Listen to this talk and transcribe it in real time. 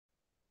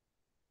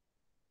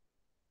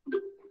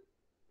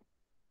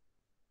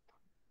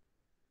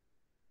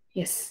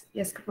Yes,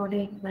 yes, good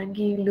morning,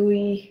 Mangi,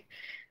 Louis,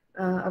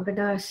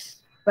 Avinash.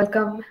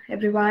 Welcome,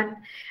 everyone.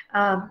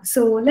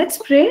 So let's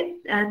pray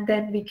and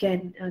then we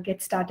can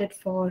get started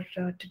for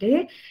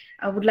today.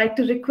 I would like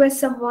to request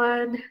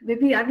someone,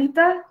 maybe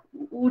Anita,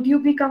 would you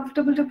be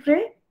comfortable to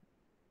pray?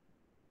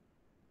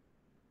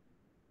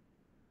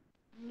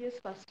 Yes,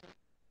 Pastor.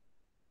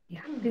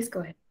 Yeah, please go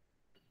ahead.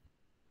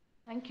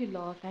 Thank you,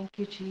 Lord. Thank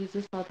you,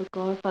 Jesus, Father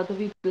God. Father,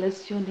 we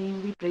bless your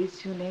name, we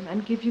praise your name,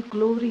 and give you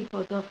glory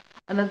for the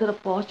another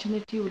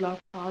opportunity, O Lord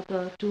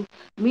Father, to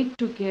meet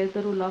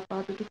together, O Lord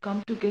Father, to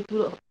come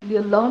together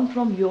to learn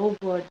from your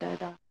word,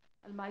 Dada.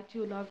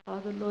 Almighty, O Lord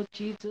Father, Lord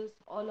Jesus,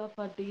 all of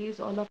our days,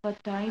 all of our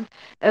time,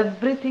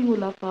 everything, O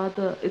Lord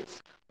Father,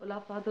 it's O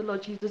Lord Father,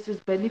 Lord Jesus, is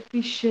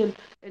beneficial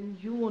in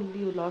you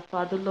only, O Lord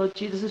Father, Lord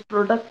Jesus, is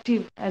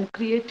productive and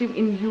creative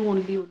in you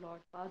only, O Lord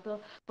Father.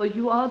 For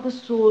you are the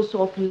source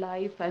of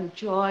life and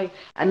joy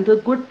and the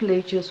good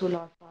pleasures, O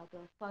Lord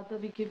Father. Father,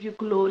 we give you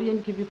glory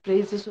and give you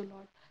praises, O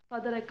Lord.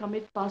 Father, I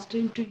commit Pastor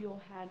into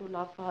your hand, O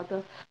Lord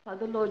Father.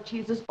 Father, Lord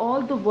Jesus,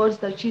 all the words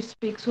that she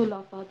speaks, O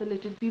Lord Father,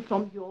 let it be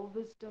from your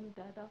wisdom,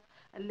 Dada,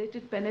 and let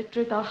it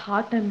penetrate our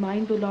heart and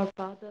mind, O Lord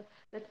Father,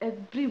 that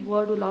every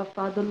word, O Lord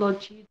Father,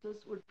 Lord Jesus,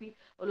 would be,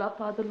 O Lord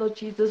Father, Lord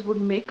Jesus,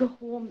 would make a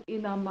home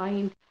in our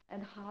mind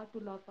and heart, O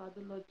Lord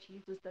Father, Lord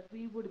Jesus, that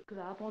we would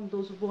grab on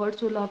those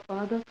words, O Lord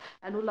Father,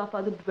 and O Lord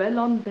Father, dwell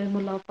on them, O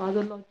Lord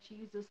Father, Lord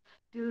Jesus,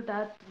 till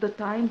that the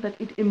time that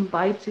it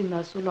imbibes in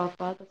us, O Lord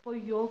Father, for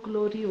your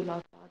glory, O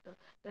Lord Father,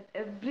 that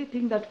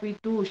everything that we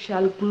do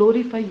shall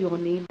glorify your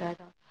name,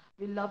 Dada.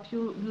 We love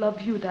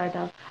you,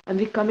 Dada, and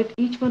we commit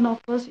each one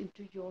of us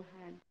into your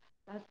hand.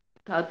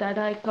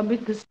 Dada, I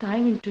commit this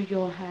time into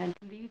your hand.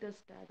 Lead us,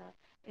 Dada.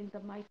 In the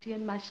mighty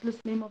and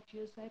matchless name of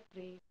Jesus, I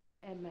pray.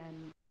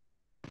 Amen.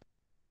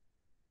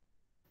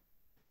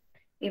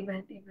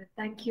 Amen. Amen.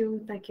 Thank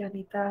you. Thank you,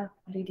 Anita,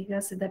 for leading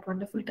us in that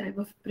wonderful time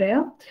of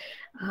prayer.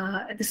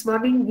 This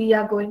morning, we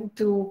are going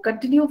to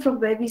continue from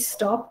where we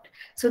stopped.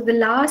 So, the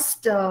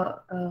last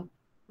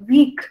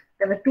week,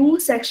 there were two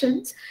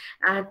sections,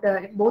 and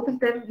in both of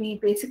them, we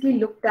basically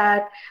looked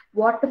at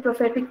what the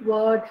prophetic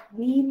word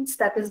means,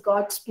 that is,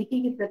 God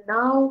speaking in the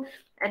now,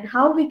 and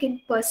how we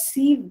can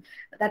perceive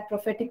that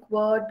prophetic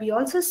word. We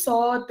also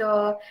saw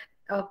the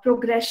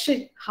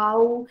progression,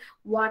 how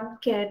one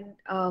can.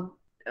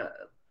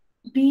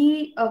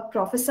 Be a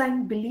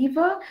prophesying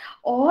believer,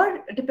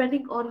 or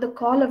depending on the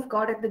call of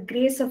God and the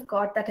grace of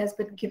God that has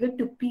been given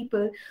to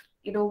people,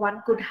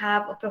 one could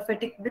have a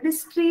prophetic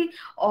ministry,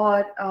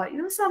 or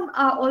some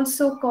are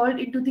also called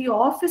into the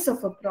office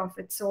of a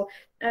prophet. So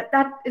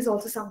that is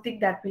also something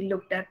that we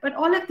looked at, but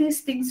all of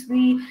these things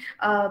we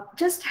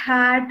just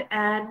had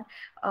an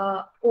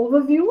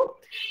overview,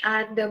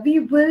 and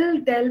we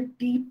will delve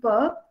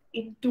deeper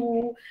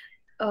into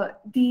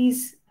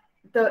these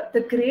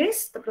the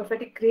grace, the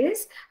prophetic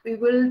grace. We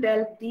will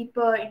delve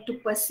deeper into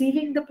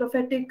perceiving the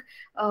prophetic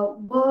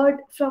word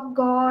from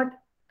God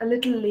a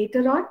little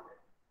later on.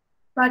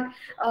 But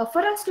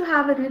for us to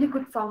have a really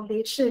good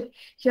foundation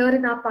here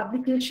in our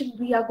publication,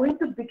 we are going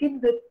to begin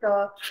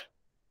with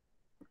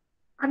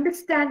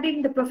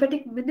understanding the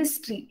prophetic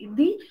ministry in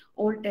the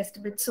Old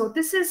Testament. So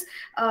this is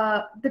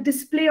the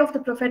display of the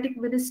prophetic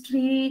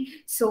ministry.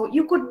 So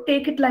you could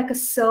take it like a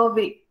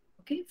survey,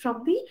 okay,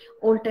 from the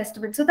Old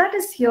Testament. So that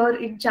is here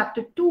in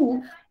chapter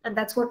 2, and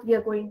that's what we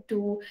are going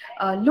to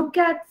look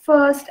at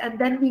first, and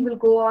then we will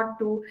go on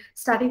to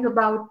studying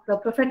about the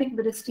prophetic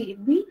ministry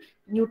in the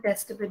New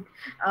Testament.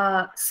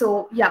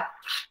 So yeah,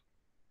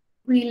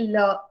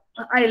 we'll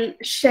I'll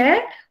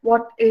share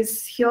what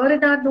is here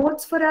in our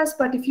notes for us,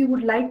 but if you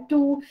would like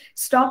to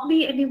stop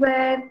me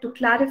anywhere to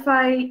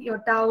clarify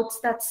your doubts,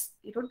 that's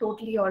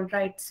totally all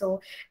right.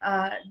 So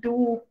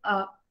do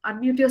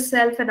unmute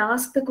yourself and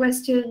ask the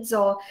questions,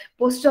 or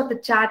post it on the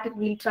chat, and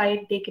we'll try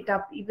and take it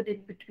up even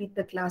in between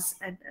the class,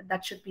 and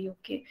that should be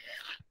okay.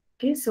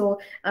 Okay, so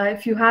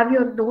if you have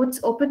your notes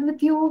open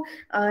with you,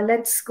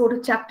 let's go to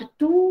chapter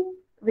 2,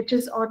 which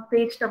is on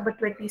page number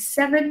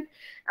 27.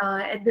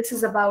 And this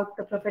is about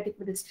the prophetic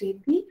ministry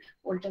in the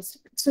Old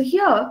Testament. So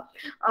here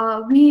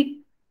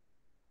we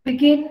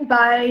begin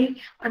by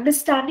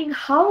understanding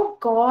how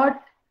God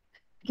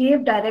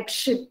gave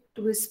direction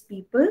to his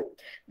people.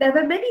 There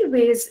were many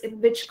ways in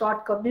which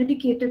God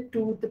communicated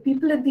to the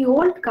people in the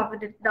Old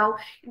Covenant. Now,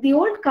 in the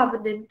Old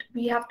Covenant,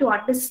 we have to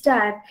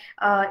understand,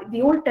 in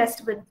the Old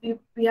Testament,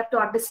 we have to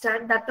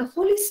understand that the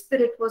Holy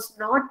Spirit was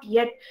not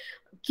yet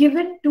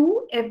given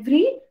to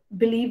every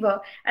believer.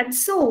 And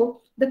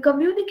so, the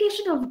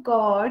communication of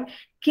God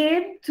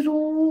came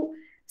through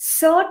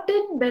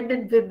certain men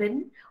and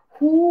women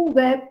who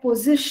were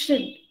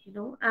positioned,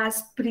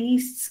 as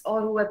priests,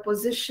 or who were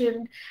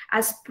positioned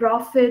as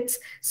prophets.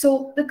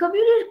 So the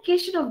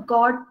communication of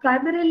God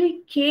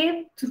primarily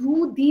came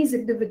through these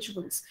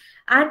individuals,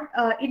 and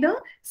in a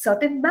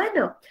certain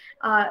manner.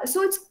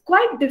 So it's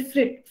quite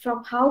different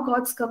from how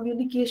God's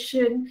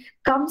communication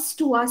comes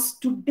to us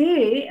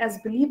today as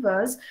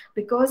believers,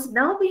 because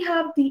now we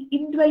have the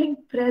indwelling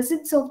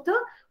presence of the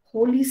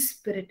Holy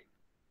Spirit.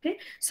 Okay,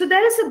 so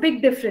there is a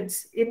big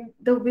difference in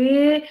the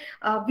way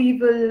we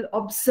will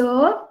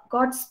observe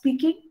God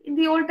speaking in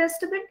the Old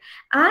Testament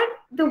and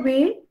the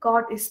way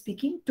God is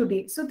speaking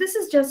today. So this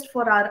is just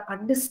for our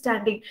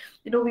understanding.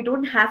 We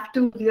don't have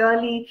to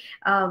really,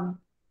 for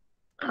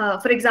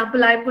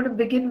example, I'm going to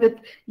begin with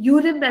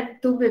Urim and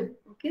Thummim.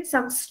 Okay,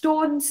 some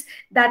stones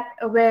that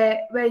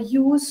were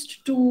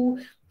used to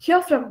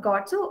hear from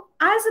God. So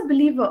as a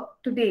believer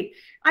today,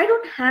 I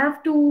don't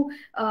have to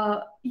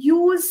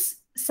use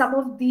some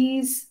of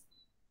these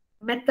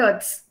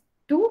methods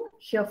to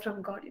hear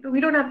from God.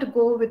 We don't have to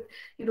go with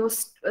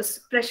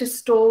precious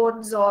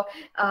stones, or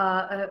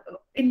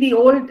in the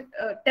Old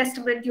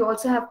Testament you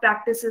also have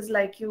practices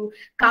like you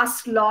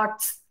cast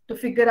lots to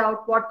figure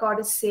out what God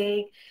is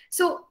saying.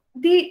 So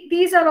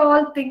these are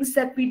all things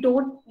that we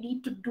don't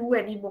need to do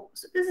anymore.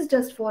 So this is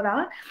just for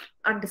our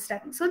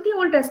understanding. So in the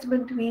Old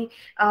Testament we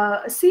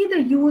see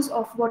the use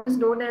of what is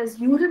known as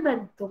Urim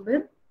and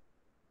Thummim.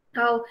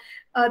 Now,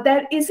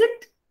 there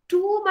isn't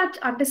too much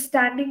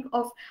understanding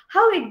of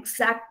how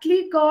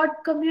exactly God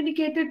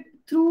communicated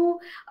through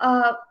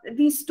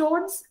these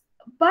stones,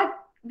 but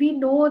we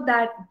know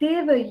that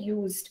they were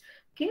used,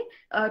 okay,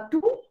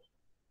 to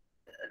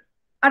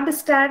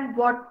understand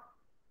what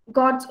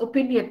God's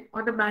opinion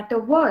on a matter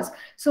was.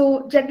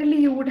 So generally,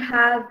 you would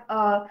have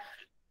a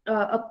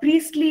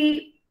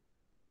priestly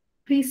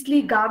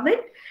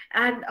garment,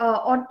 and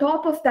on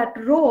top of that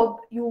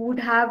robe you would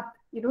have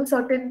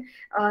certain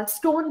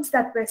stones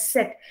that were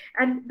set,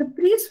 and the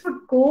priest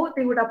would go,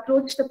 they would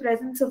approach the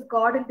presence of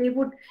God, and they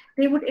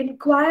would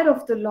inquire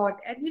of the Lord,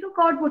 and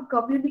God would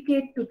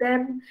communicate to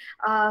them,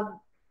 uh,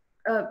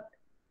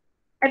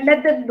 and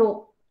let them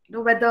know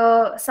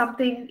whether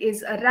something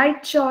is a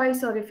right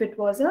choice or if it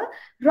was a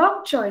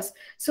wrong choice.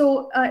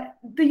 So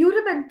the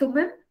Urim and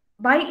Thummim,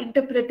 by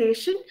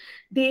interpretation,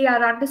 they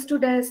are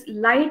understood as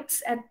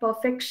lights and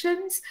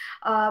perfections,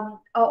 are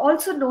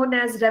also known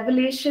as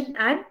revelation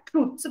and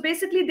truth. So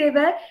basically they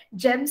were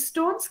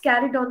gemstones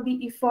carried on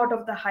the ephod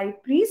of the high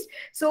priest.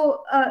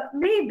 So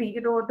maybe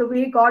the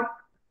way God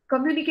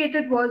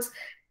communicated was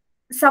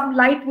some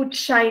light would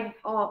shine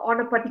on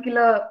a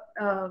particular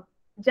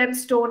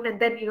gemstone, and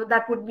then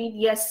that would mean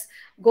yes,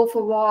 go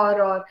for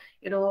war, or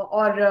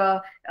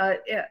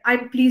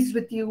I'm pleased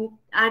with you.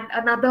 And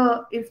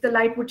another, if the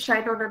light would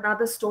shine on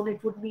another stone,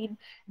 it would mean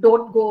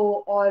don't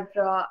go, or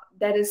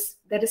there is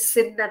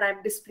sin and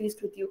I'm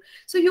displeased with you.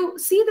 So you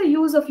see the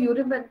use of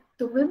Urim and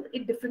Thummim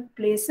in different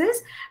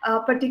places.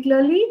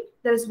 Particularly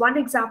there is one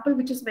example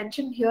which is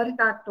mentioned here in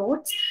our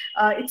notes.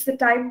 It's the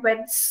time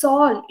when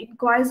Saul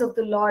inquires of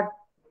the Lord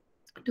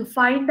to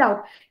find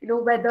out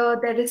whether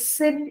there is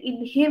sin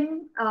in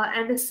him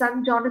and his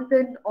son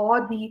Jonathan,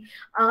 or the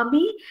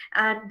army,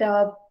 and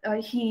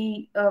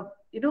he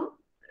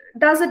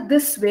does it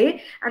this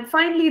way, and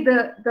finally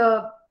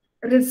the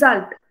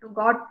result,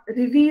 God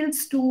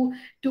reveals to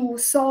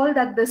Saul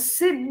that the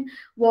sin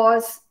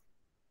was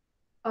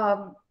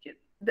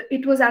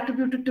it was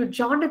attributed to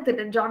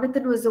Jonathan, and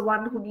Jonathan was the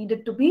one who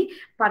needed to be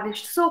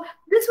punished. So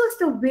this was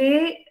the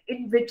way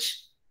in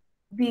which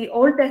the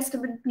Old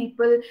Testament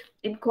people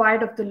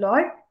inquired of the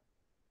Lord.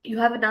 You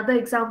have another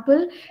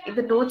example in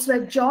the notes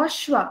where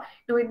Joshua,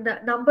 in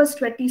Numbers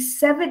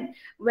 27,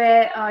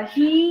 where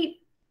he,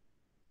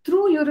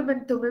 through Urim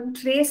and Thummim,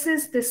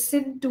 traces the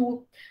sin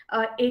to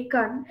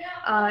Achan,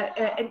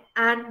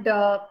 and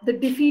the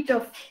defeat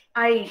of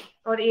Ai,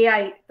 or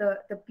Ai,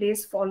 the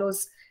place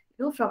follows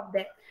from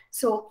there.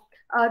 So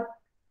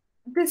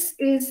this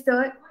is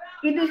the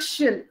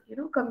initial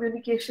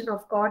communication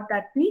of God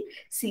that we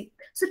see.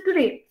 So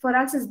today, for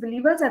us as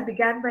believers, I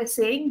began by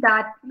saying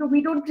that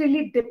we don't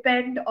really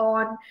depend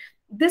on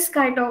this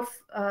kind of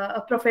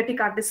a prophetic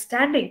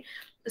understanding.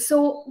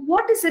 So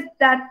what is it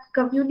that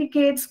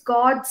communicates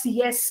God's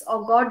yes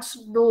or God's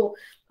no,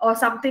 or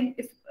something,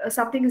 if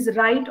something is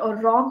right or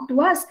wrong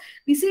to us?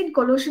 We see in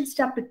Colossians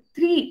chapter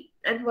 3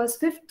 and verse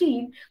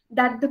 15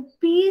 that the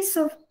peace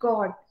of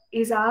God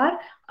is our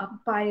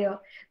umpire.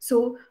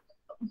 So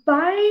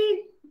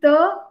by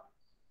the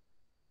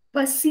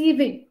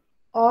perceiving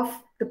of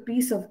the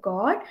peace of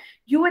God,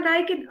 you and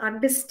I can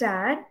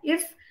understand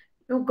if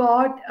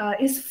God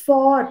is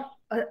for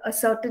a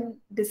certain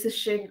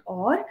decision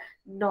or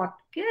not.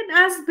 Okay? And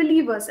as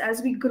believers,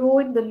 as we grow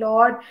in the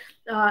Lord,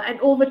 and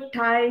over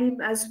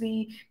time, as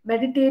we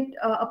meditate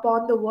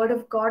upon the Word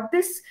of God,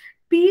 this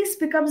peace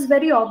becomes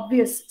very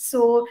obvious.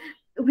 So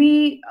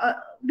we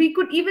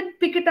could even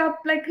pick it up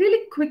like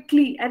really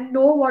quickly and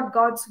know what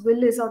God's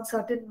will is on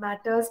certain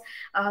matters,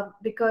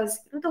 because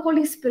the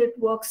Holy Spirit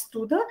works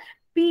through the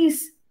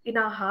peace in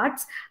our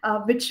hearts,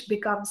 which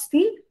becomes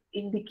the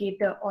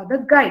indicator or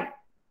the guide.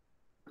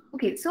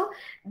 Okay, so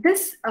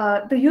this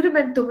the Urim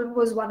and Thummim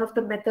was one of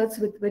the methods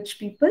with which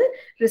people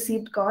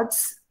received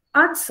God's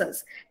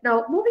answers.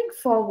 Now, moving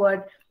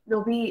forward,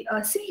 we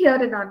see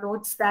here in our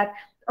notes that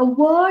a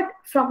word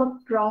from a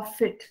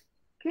prophet.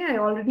 Okay, I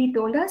already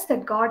told us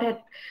that God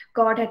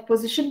had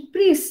positioned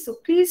priests. So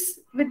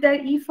priests with their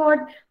ephod,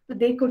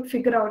 they could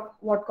figure out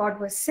what God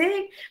was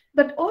saying,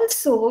 but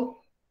also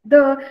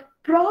the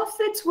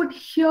prophets would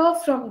hear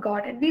from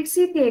God. And we've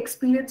seen the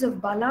experience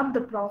of Balaam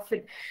the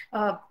prophet,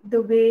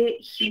 the way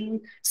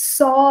he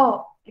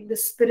saw in the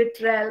spirit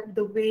realm,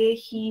 the way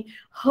he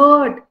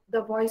heard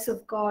the voice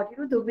of God,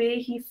 the way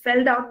he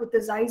fell down with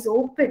his eyes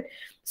open.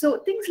 So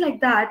things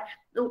like that,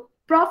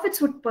 prophets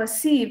would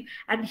perceive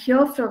and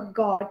hear from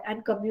God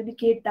and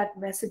communicate that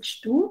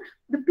message to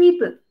the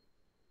people.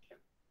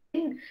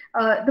 In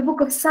the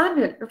book of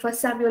Samuel, 1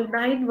 Samuel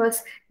 9,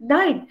 verse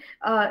 9,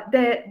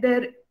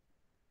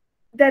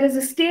 there is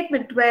a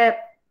statement where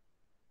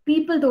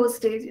people those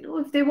days,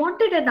 if they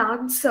wanted an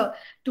answer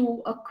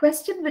to a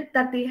question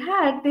that they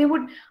had, they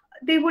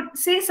would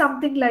say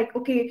something like,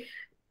 okay,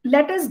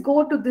 let us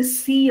go to the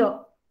seer.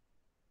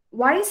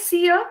 Why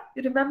seer?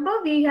 You remember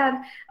we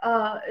have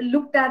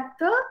looked at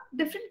the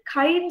different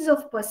kinds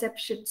of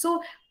perception.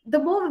 So the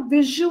more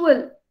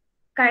visual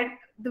kind,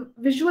 the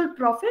visual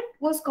prophet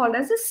was called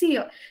as a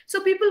seer.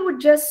 So people would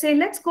just say,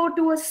 let's go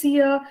to a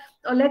seer,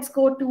 or let's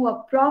go to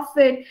a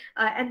prophet,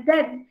 and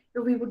then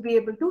we would be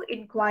able to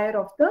inquire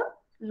of the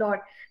Lord.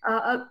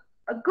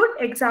 A good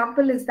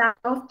example is that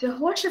of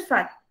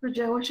Jehoshaphat.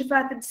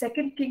 Jehoshaphat in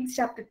 2 Kings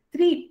chapter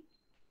 3,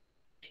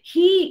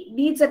 he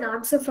needs an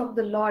answer from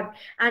the Lord.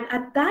 And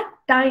at that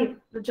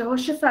time,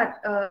 Jehoshaphat,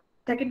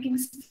 2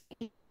 Kings,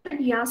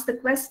 he asked the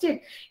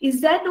question, is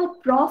there no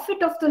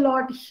prophet of the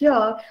Lord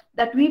here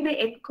that we may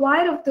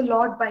inquire of the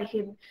Lord by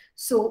him?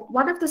 So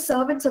one of the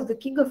servants of the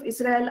king of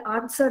Israel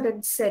answered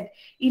and said,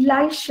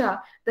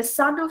 Elisha, the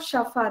son of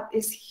Shaphat,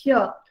 is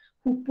here,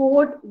 who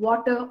poured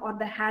water on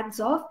the hands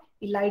of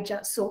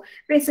Elijah. So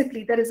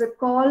basically, there is a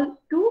call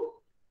to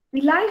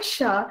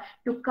Elisha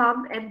to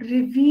come and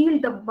reveal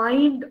the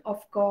mind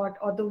of God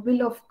or the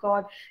will of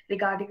God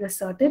regarding a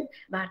certain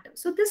matter.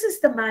 So this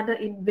is the manner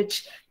in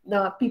which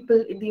the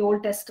people in the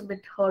Old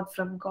Testament heard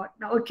from God.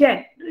 Now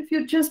again, if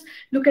you just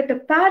look at a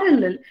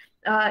parallel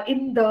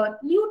in the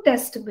New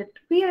Testament,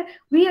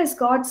 we as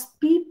God's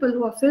people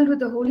who are filled with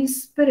the Holy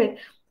Spirit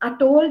are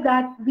told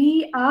that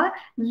we are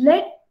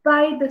led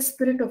by the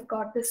Spirit of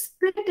God. The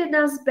Spirit in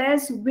us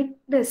bears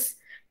witness,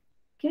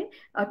 okay,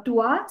 to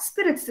our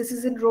spirits. This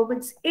is in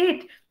Romans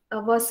 8,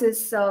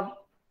 verses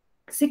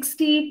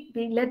 16,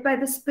 being led by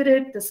the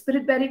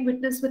Spirit bearing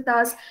witness with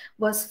us,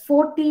 verse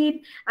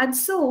 14. And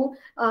so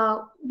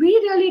we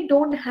really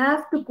don't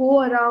have to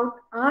go around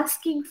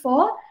asking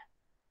for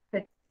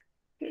it.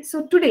 Okay?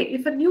 So today,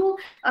 if a new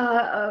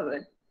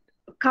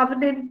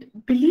covenant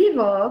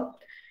believer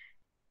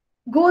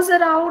goes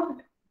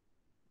around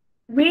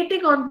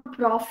waiting on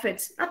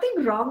prophets,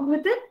 nothing wrong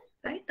with it,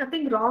 right?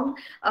 Nothing wrong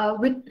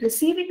with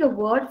receiving a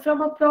word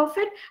from a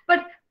prophet,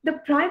 but the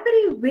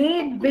primary way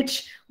in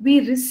which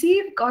we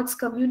receive God's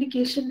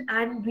communication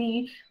and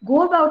we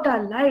go about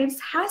our lives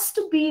has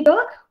to be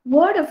the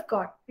word of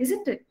God,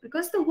 isn't it?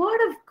 Because the word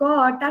of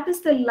God, that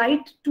is the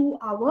light to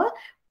our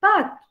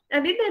path.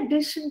 And in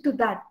addition to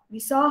that,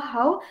 we saw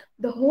how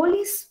the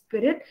Holy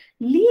Spirit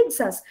leads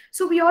us.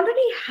 So we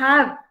already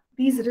have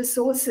these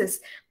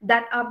resources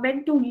that are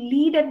meant to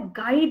lead and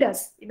guide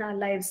us in our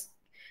lives.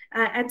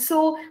 And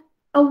so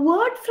a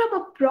word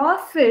from a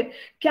prophet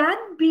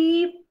can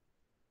be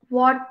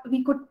what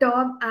we could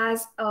term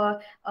as a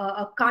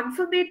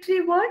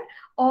confirmatory word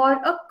or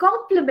a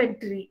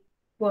complementary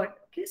word.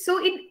 Okay?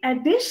 So in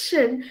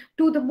addition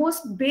to the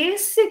most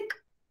basic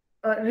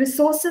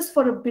resources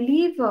for a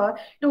believer,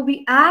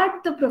 we add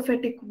the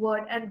prophetic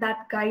word, and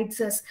that guides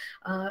us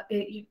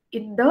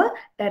in the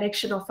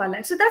direction of our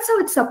life. So that's how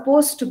it's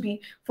supposed to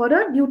be for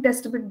a New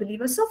Testament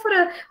believer. So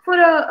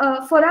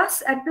for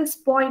us at this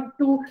point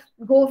to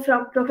go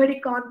from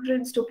prophetic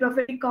conference to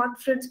prophetic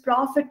conference,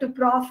 prophet to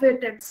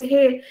prophet, and say,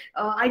 hey,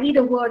 I need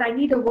a word,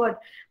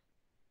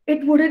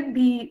 it wouldn't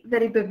be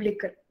very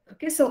biblical.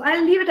 Okay, so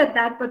I'll leave it at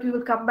that, but we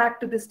will come back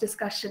to this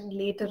discussion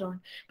later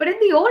on. But in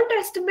the Old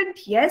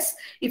Testament, yes,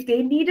 if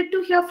they needed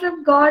to hear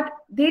from God,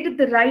 they did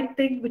the right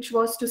thing, which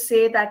was to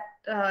say that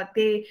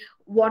they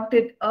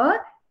wanted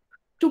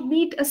to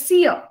meet a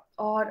seer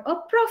or a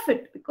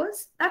prophet,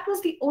 because that was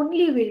the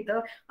only way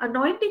the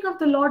anointing of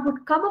the Lord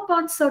would come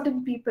upon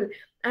certain people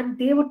and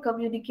they would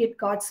communicate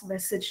God's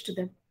message to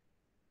them.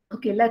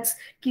 Okay, let's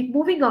keep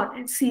moving on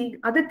and seeing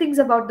other things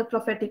about the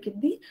prophetic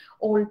in the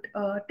Old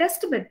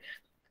Testament.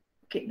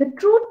 Okay, the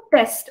true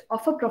test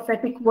of a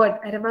prophetic word.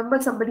 I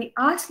remember somebody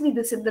asked me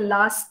this in the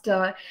last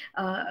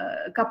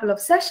couple of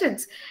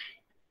sessions.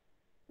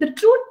 The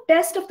true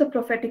test of the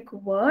prophetic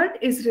word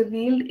is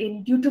revealed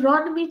in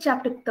Deuteronomy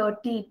chapter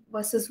 13,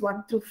 verses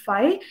 1 through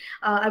 5.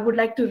 I would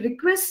like to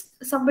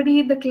request somebody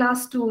in the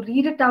class to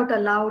read it out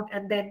aloud,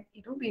 and then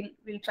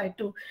we'll try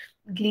to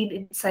glean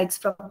insights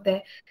from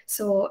there.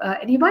 So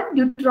anyone?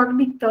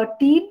 Deuteronomy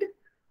 13,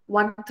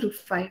 1 through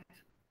 5.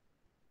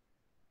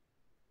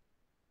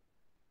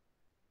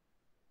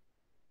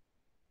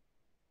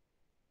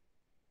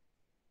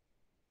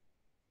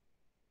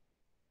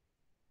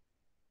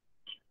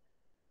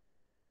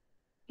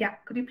 Yeah,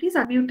 could you please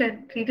unmute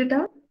and read it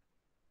out?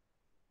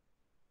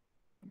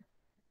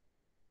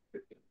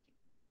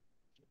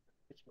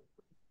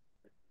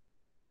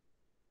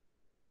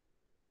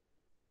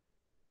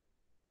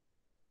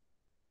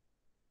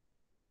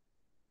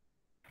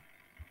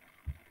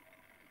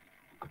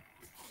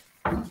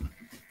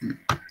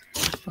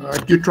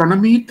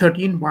 Deuteronomy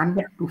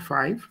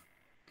 13:1-5.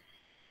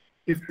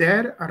 If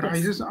there Yes.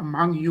 arises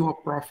among you a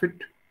prophet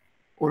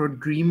or a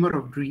dreamer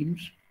of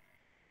dreams,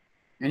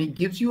 and he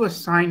gives you a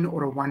sign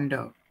or a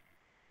wonder,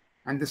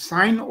 and the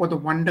sign or the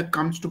wonder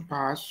comes to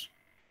pass,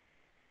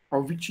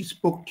 of which he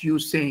spoke to you,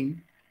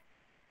 saying,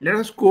 let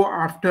us go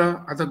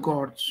after other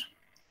gods,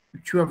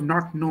 which you have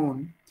not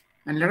known,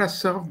 and let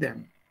us serve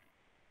them.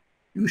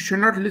 You shall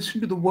not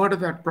listen to the word of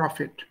that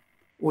prophet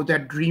or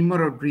that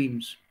dreamer of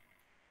dreams.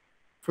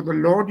 For the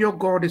Lord your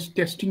God is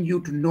testing you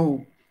to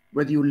know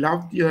whether you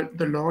love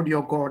the Lord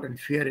your God and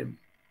fear him,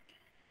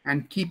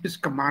 and keep his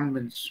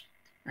commandments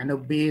and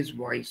obey his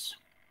voice.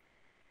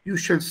 You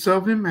shall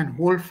serve him and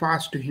hold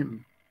fast to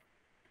him.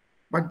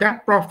 But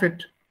that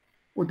prophet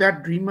or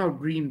that dreamer of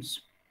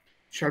dreams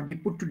shall be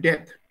put to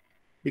death,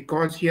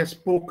 because he has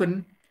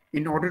spoken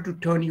in order to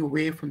turn you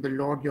away from the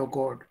Lord your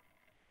God,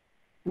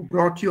 who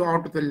brought you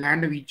out of the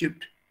land of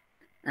Egypt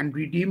and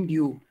redeemed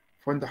you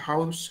from the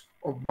house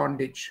of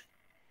bondage,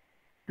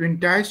 to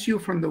entice you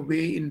from the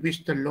way in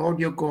which the Lord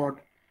your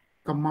God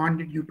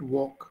commanded you to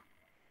walk.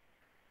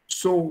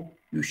 So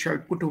you shall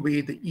put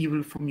away the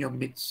evil from your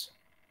midst.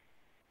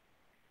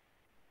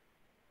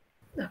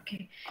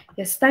 Okay.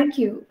 Yes, thank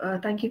you.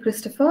 Thank you,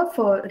 Christopher,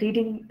 for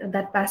reading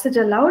that passage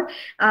aloud.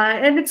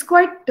 And it's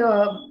quite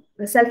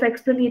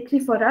self-explanatory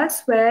for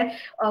us, where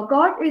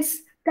God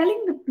is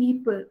telling the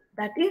people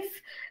that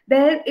if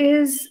there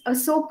is a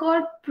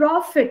so-called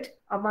prophet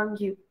among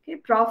you, okay,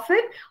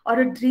 prophet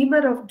or a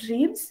dreamer of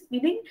dreams,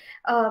 meaning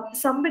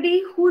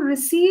somebody who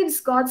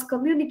receives God's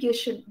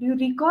communication. Do you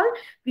recall?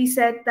 We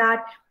said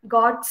that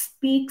God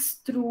speaks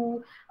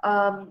through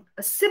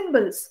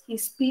symbols. He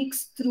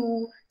speaks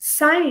through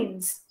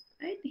signs,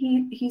 right?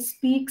 He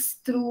speaks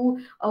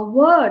through a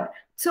word.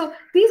 So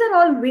these are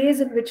all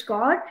ways in which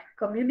God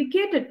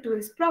communicated to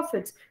his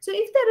prophets. So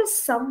if there is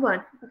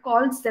someone who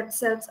calls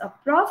themselves a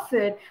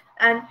prophet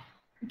and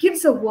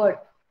gives a word,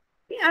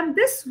 and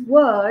this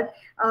word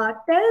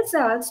tells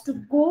us to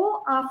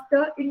go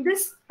after, in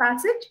this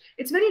passage,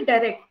 it's very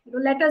direct.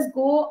 Let us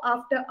go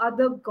after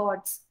other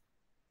gods.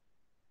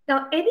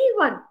 Now,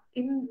 anyone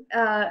in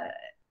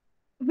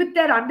with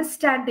their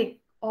understanding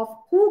of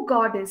who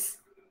God is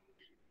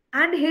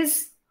and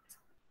his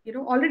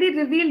already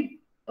revealed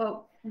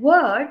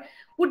word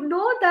would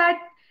know that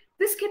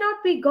this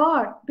cannot be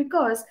God,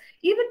 because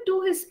even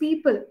to his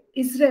people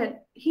Israel,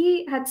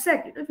 he had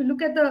said, if you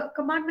look at the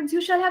commandments,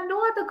 you shall have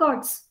no other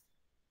gods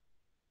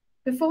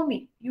before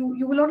me.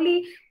 You will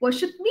only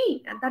worship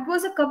me, and that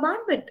was a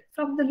commandment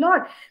from the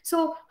Lord.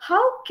 So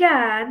how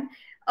can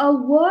a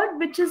word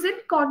which is in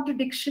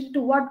contradiction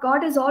to what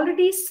God has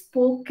already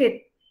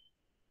spoken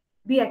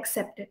be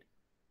accepted?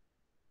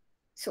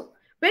 So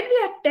when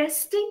we are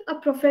testing a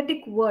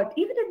prophetic word,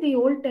 even in the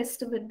Old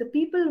Testament, the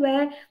people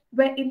were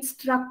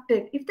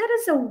instructed, if there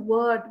is a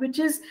word which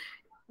is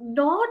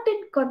not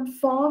in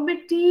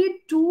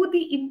conformity to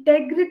the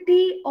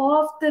integrity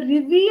of the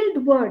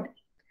revealed word,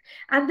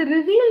 and the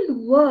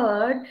revealed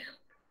word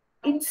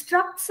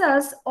instructs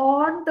us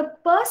on the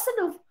person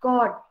of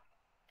God,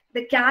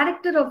 the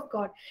character of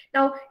God.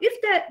 Now,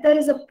 if there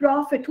is a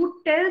prophet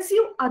who tells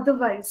you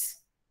otherwise,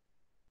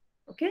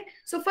 okay,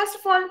 so first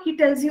of all, he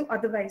tells you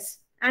otherwise,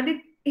 and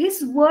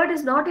his word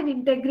is not in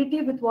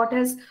integrity with what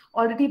has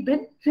already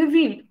been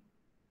revealed,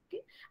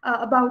 okay,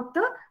 about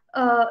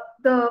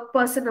the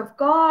person of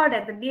God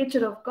and the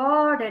nature of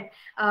God and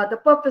the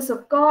purpose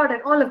of God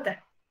and all of that.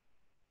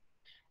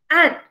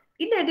 And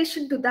in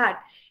addition to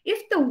that,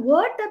 if the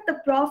word that the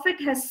prophet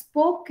has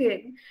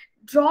spoken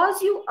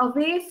draws you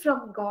away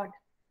from God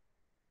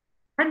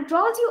and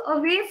draws you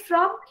away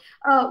from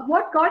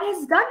what God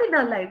has done in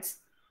our lives,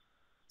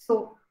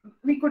 so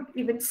we could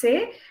even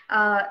say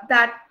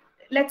that,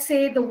 let's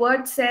say the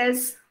word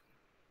says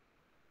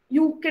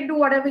you can do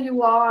whatever you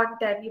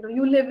want, and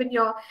you live in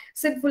your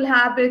sinful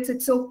habits,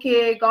 it's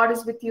okay, God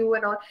is with you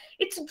and all.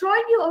 It's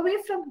drawing you away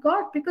from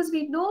God, because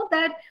we know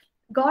that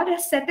God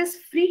has set us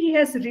free. He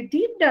has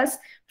redeemed us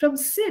from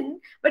sin,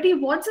 but he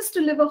wants us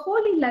to live a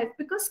holy life,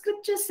 because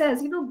scripture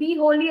says, be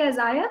holy as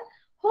I am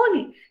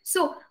holy.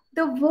 So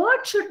the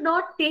word should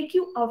not take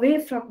you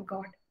away from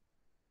God.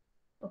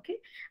 Okay,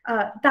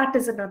 that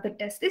is another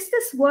test. Is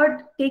this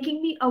word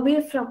taking me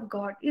away from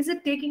God? Is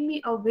it taking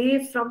me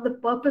away from the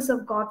purpose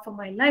of God for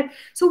my life?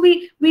 So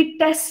we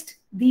test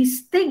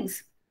these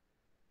things.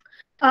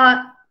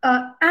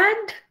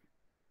 And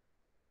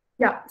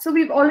yeah, so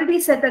we've already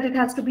said that it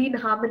has to be in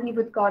harmony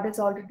with God as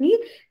already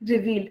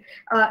revealed.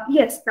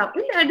 Yes, now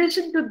in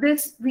addition to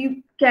this,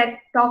 we can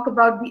talk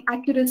about the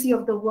accuracy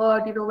of the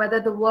word,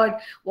 whether the word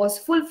was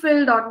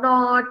fulfilled or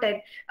not,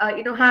 and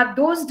have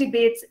those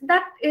debates.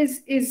 That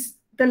is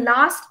the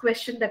last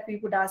question that we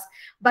would ask.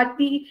 But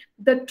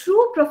the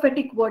true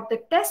prophetic word,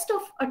 the test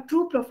of a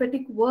true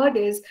prophetic word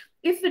is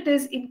if it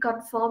is in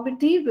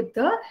conformity with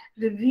the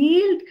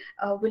revealed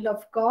will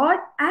of God,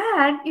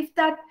 and if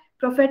that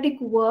prophetic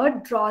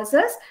word draws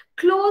us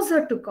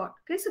closer to God.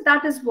 Okay, so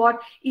that is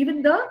what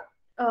even the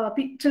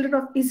children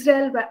of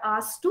Israel were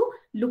asked to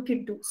look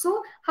into.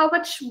 So how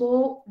much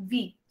more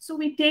we? So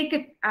we take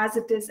it as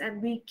it is,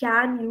 and we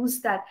can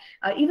use that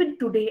even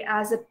today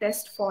as a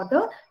test for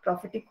the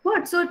prophetic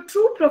word. So a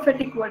true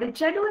prophetic word, a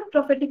genuine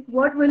prophetic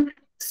word, will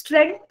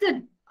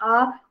strengthen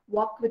our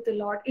walk with the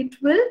Lord. It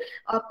will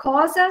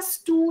cause us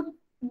to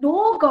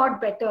know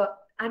God better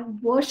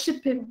and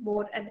worship Him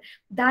more, and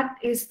that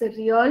is the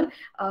real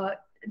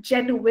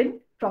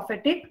genuine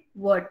prophetic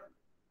word.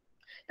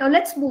 Now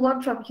let's move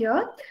on from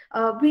here.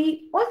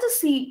 We also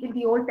see in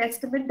the Old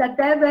Testament that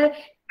there were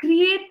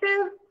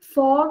creative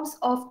forms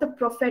of the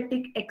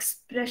prophetic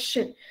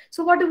expression.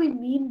 So what do we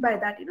mean by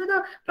that?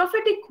 The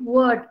prophetic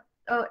word,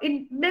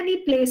 in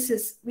many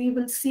places we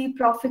will see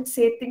prophets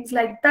say things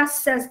like,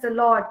 "Thus says the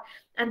Lord,"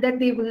 and then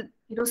they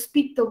will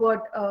speak the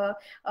word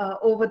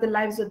over the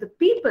lives of the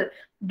people.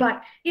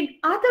 But in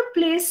other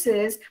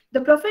places,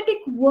 the prophetic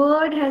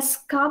word has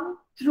come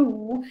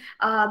through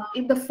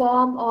in the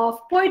form of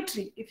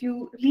poetry. If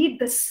you read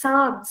the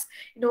Psalms,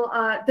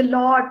 the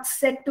Lord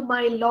said to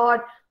my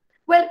Lord.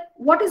 Well,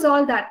 what is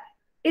all that?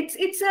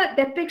 It's a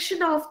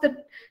depiction of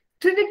the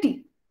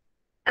Trinity.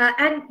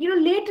 And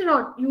later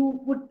on you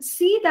would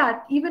see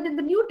that even in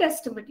the New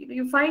Testament.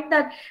 You find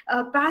that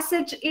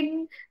passage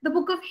in the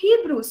book of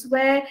Hebrews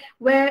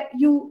where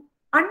you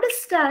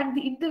understand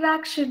the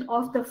interaction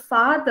of the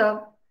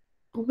Father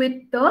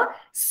with the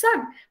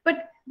Son.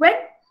 But when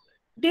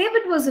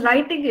David was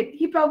writing it,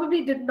 he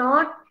probably did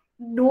not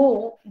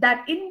know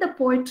that in the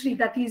poetry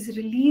that he's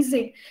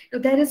releasing,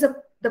 there is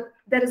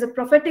a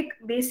prophetic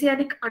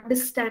messianic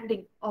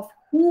understanding of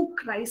who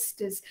Christ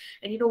is,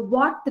 and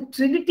what the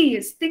Trinity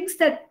is, things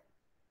that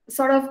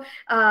sort of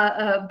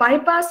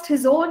bypassed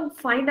his own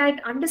finite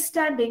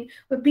understanding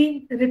were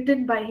being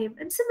written by him.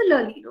 And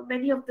similarly,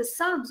 many of the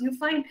Psalms, you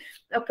find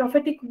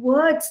prophetic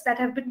words that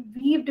have been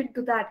weaved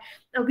into that.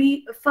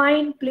 We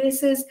find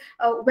places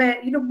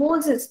where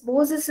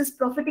Moses'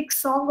 prophetic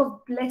song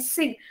of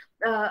blessing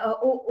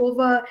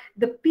over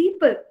the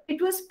people,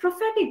 it was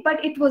prophetic, but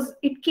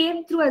it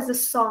came through as a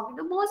song.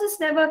 Moses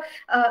never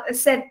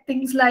said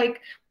things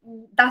like,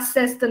 "Thus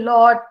says the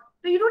Lord."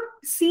 You don't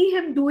see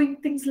him doing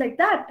things like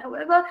that.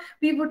 However,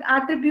 we would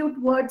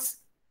attribute words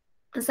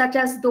such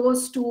as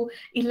those to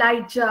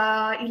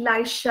Elijah,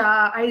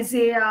 Elisha,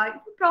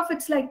 Isaiah,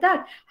 prophets like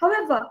that.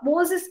 However,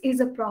 Moses is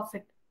a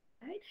prophet,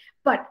 right?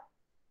 But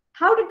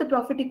how did the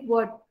prophetic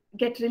word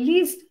get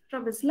released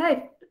from his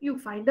life? You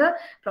find a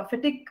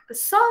prophetic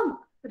song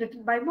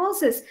written by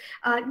Moses.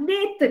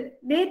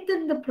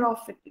 Nathan the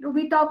prophet.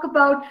 We talk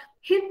about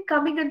him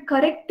coming and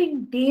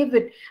correcting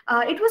David.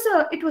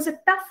 It was a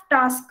tough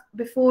task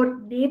before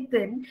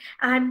Nathan,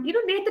 and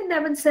Nathan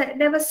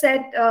never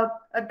said,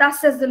 "Thus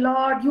says the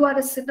Lord, you are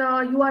a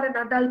sinner, you are an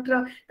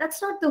adulterer."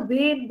 That's not the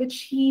way in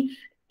which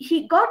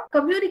he got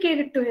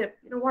communicated to him,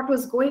 what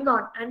was going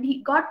on, and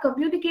he got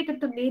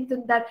communicated to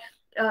Nathan that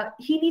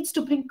he needs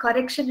to bring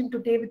correction into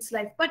David's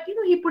life. But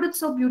he put it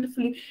so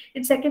beautifully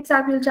in 2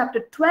 Samuel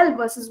chapter 12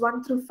 verses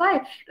 1 through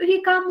 5.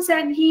 He comes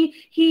and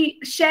he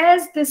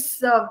shares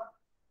this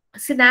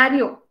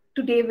scenario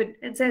to David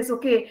and says,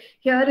 "Okay,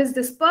 here is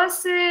this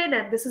person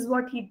and this is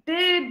what he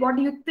did. What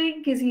do you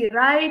think? Is he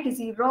right? Is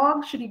he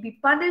wrong? Should he be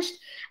punished?"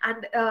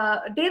 And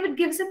David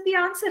gives him the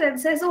answer and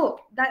says, "Oh,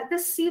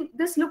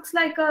 this looks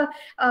like a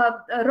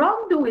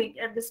wrongdoing,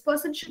 and this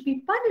person should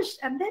be punished."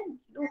 And then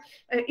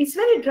it's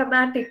very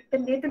dramatic.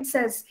 And Nathan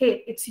says,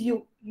 "Hey, it's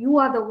you. You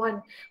are the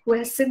one who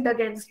has sinned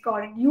against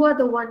God, and you are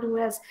the one who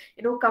has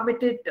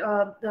committed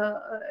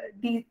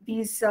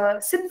these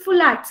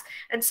sinful acts."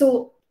 And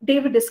so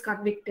David is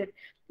convicted.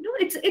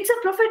 It's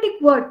a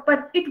prophetic word,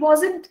 but it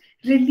wasn't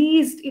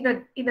released in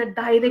a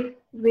direct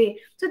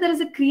way. So there is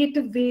a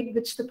creative way in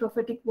which the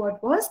prophetic word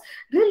was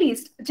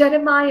released.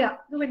 Jeremiah,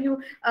 when you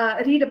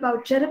read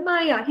about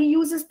Jeremiah, he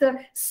uses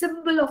the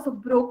symbol of a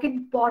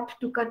broken pot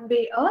to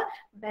convey a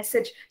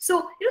message.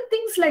 So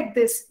things like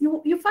this,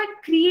 you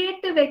find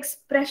creative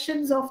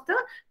expressions of the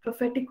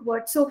prophetic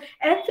word. So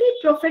every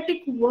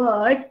prophetic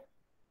word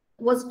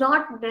was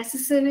not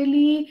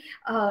necessarily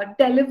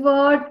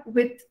delivered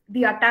with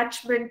the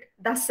attachment,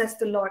 "Thus says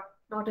the Lord,"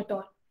 not at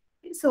all.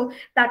 So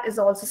that is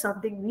also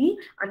something we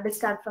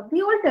understand from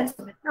the Old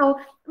Testament. Now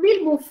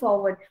we'll move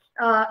forward.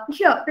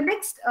 Here, the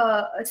next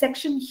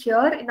section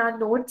here in our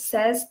notes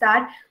says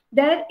that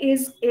there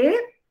is a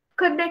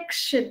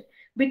connection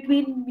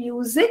between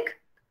music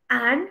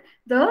and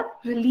the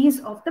release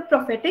of the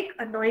prophetic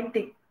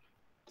anointing.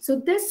 So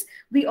this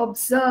we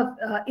observe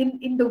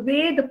in the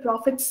way the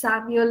prophet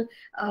Samuel,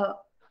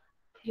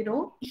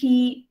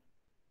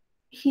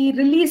 he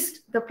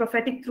released the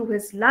prophetic through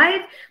his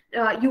life.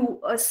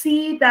 You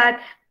see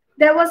that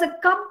there was a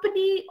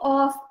company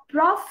of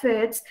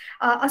prophets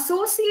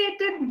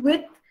associated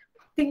with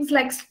things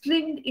like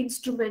stringed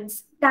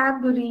instruments,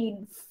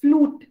 tambourine,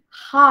 flute,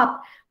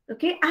 harp,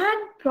 okay,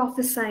 and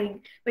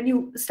prophesying. When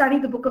you study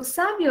the book of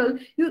Samuel,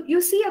 you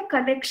see a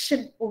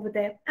connection over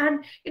there.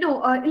 And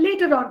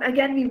later on,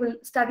 again, we will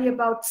study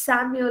about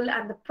Samuel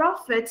and the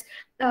prophets.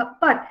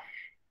 But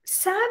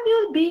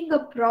Samuel, being a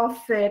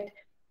prophet,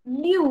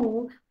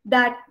 knew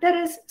that there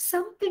is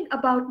something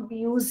about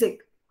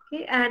music,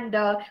 okay, and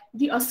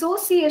the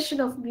association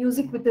of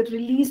music with the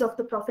release of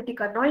the prophetic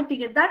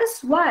anointing. And that is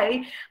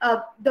why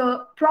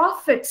the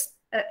prophets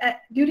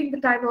during the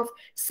time of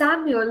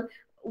Samuel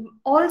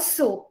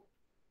also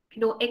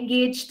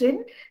engaged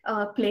in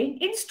playing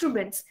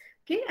instruments.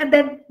 Okay, and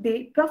then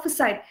they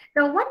prophesied.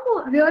 Now, one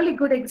more really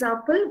good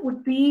example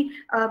would be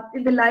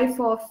in the life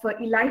of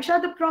Elisha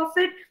the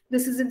prophet.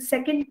 This is in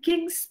 2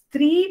 Kings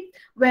 3,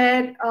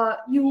 where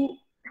you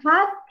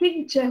have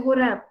King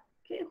Jehoram,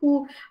 okay,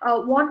 who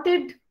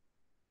wanted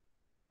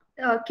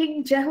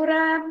King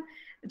Jehoram,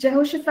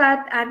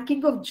 Jehoshaphat, and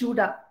King of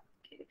Judah.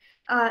 Okay.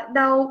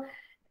 Now,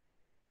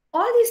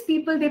 all these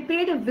people, they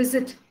paid a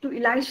visit to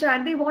Elisha,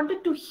 and they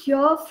wanted to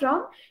hear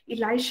from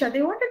Elisha.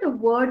 They wanted a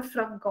word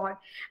from God,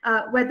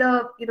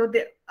 whether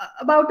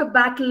about a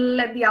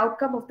battle and the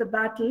outcome of the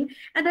battle.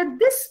 And at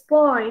this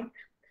point,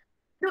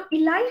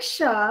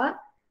 Elisha,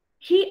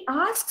 he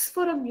asks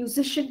for a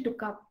musician to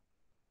come.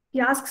 He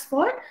asks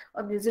for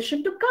a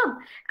musician to come,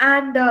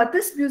 and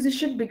this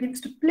musician begins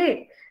to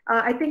play.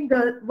 I think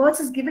the verse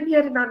is given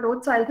here in our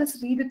notes, so I'll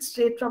just read it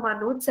straight from our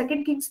notes.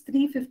 2 Kings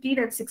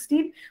 3:15 and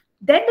 16.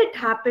 Then it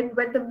happened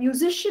when the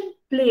musician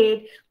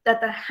played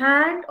that the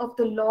hand of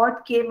the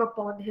Lord came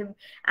upon him,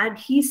 and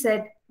he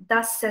said,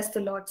 "Thus says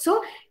the Lord."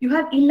 So you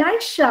have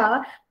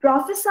Elisha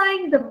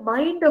prophesying the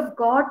mind of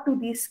God to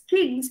these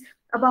kings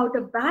about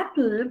a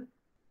battle.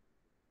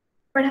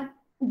 But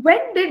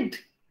when did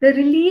the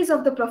release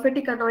of the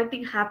prophetic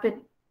anointing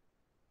happen?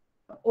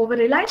 Over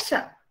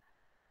Elisha.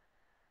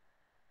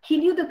 He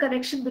knew the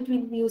connection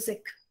between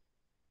music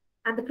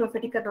and the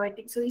prophetic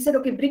anointing. So he said,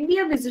 okay, bring me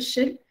a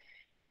musician.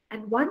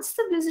 And once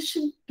the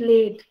musician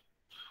played,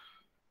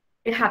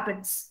 it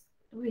happens.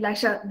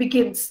 Elisha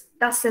begins,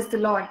 "Thus says the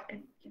Lord,"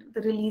 and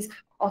the release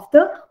of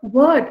the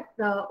word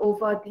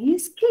over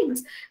these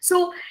kings.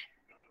 So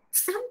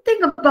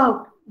something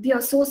about the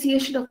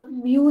association of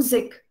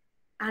music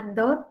and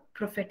the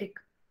prophetic,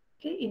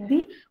 okay, in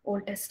the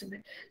Old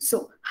Testament.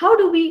 So how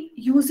do we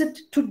use it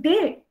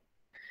today?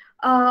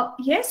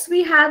 Yes,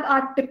 we have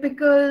our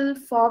typical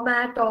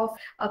format of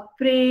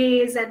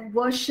praise and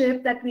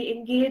worship that we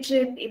engage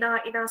in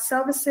our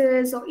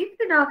services, or even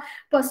in our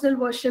personal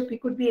worship. We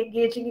could be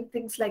engaging in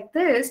things like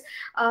this.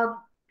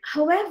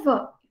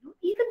 However,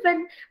 even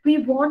when we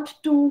want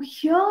to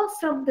hear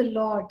from the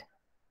Lord,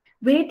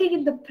 waiting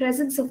in the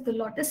presence of the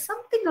Lord, there's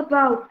something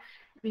about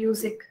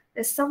music.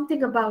 There's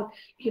something about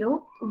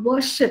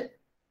worship.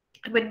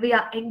 When we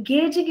are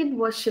engaging in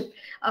worship,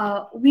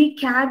 we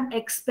can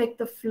expect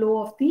the flow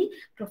of the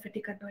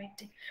prophetic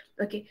anointing.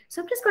 Okay,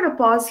 so I'm just going to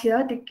pause here.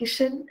 I think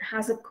Kishan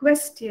has a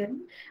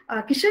question.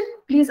 Kishan,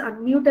 please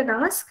unmute and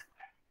ask.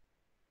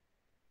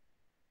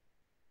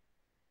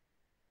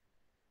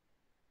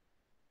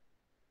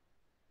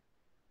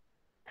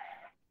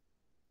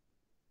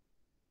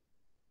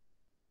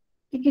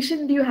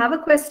 Kishan, do you have a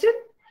question?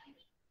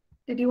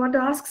 Did you want to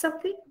ask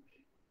something?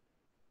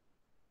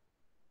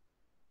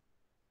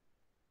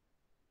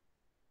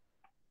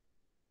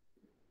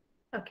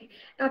 Okay,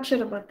 not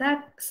sure about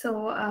that.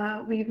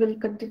 So we will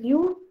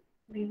continue.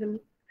 We will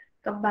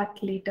come back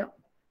later.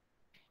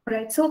 All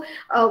right, so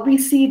we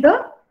see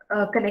the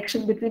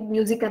connection between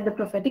music and the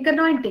prophetic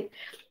anointing.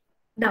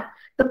 Now,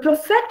 the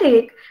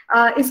prophetic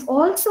is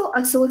also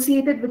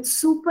associated with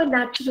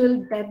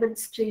supernatural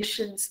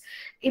demonstrations.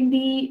 In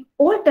the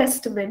Old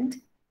Testament,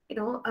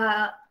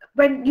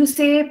 when you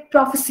say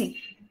prophecy,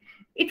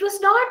 it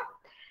was not,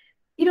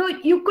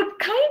 you could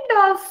kind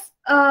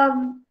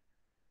of,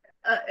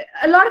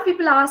 a lot of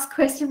people ask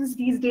questions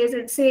these days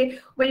and say,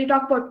 when you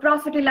talk about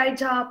Prophet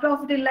Elijah,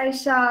 Prophet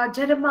Elisha,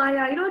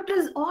 Jeremiah, it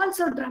was all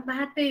so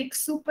dramatic,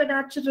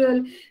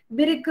 supernatural,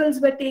 miracles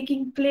were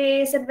taking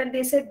place. And when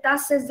they said,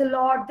 "Thus says the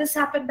Lord," this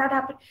happened, that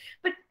happened.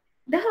 But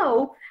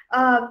now,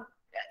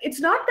 it's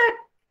not that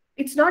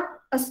it's not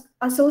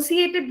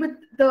associated with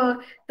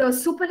the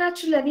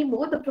supernatural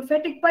anymore, the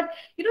prophetic, but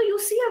you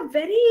see a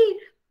very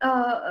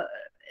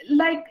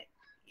like,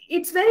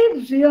 it's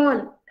very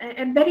real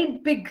and very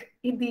big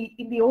in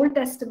the Old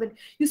Testament.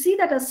 You see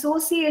that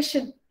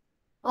association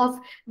of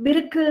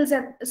miracles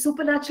and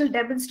supernatural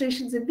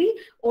demonstrations in the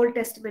Old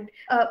Testament.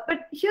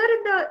 But here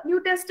in the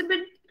New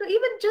Testament,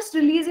 even just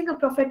releasing a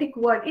prophetic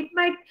word, it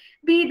might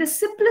be the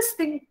simplest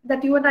thing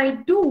that you and I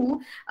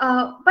do,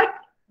 but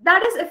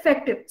that is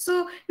effective.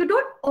 So you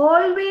don't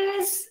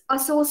always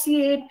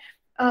associate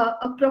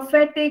a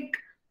prophetic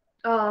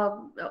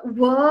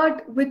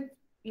word with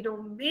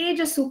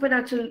major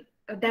supernatural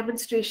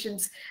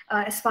demonstrations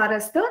as far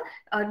as the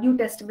New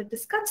Testament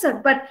is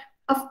concerned. But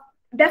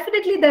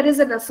definitely there is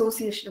an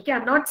association. Okay,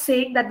 I'm not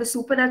saying that the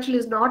supernatural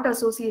is not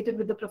associated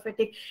with the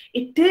prophetic.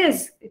 It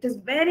is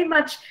very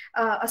much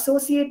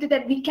associated,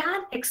 and we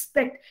can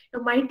expect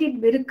mighty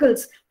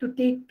miracles to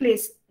take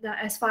place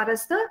as far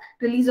as the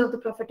release of the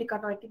prophetic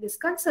anointing is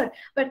concerned.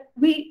 But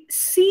we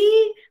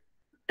see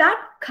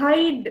that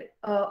kind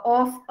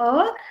of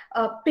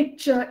a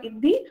picture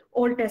in the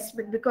Old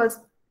Testament, because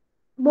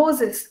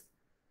Moses,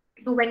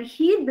 when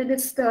he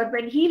ministered,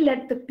 when he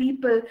led the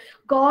people,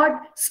 God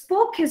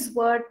spoke his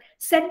word,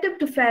 sent him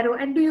to Pharaoh.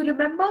 And do you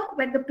remember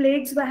when the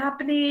plagues were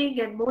happening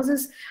and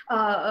Moses,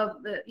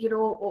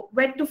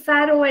 went to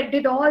Pharaoh and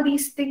did all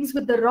these things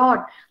with the rod?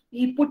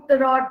 He put the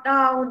rod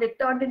down, it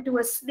turned into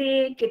a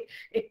snake,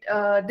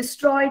 it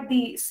destroyed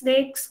the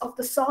snakes of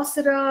the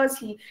sorcerers.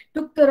 He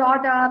took the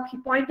rod up, he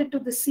pointed to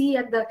the sea,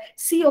 and the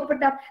sea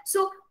opened up.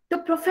 So the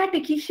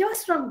prophetic, he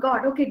hears from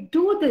God, okay,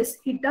 do this,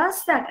 he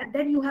does that, and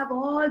then you have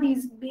all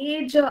these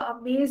major,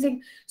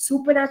 amazing,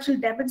 supernatural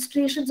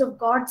demonstrations of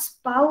God's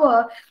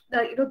power,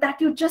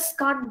 that you just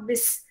can't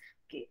miss.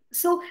 Okay,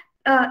 so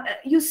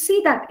you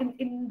see that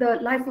in the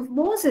life of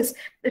Moses.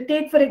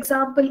 Take, for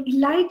example,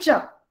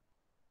 Elijah.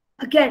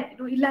 Again,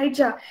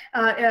 Elijah,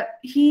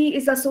 he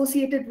is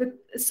associated with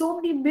so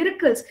many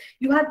miracles.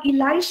 You have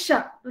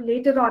Elisha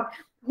later on,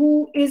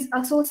 who is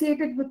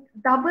associated with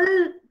double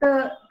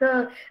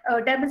the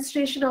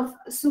demonstration of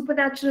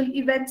supernatural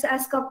events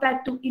as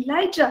compared to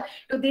Elijah.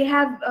 They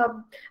have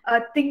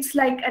things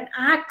like an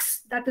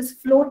axe that is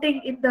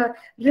floating in the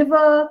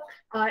river,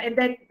 and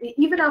then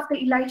even after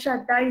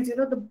Elisha dies,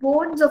 the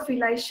bones of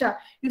Elisha,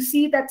 you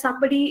see that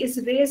somebody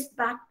is raised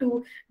back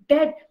to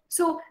dead.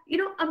 So,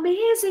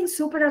 amazing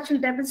supernatural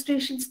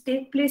demonstrations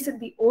take place in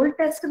the Old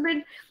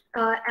Testament,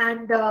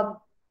 and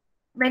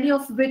many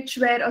of which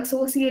were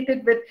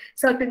associated with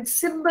certain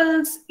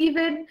symbols,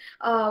 even,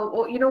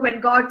 when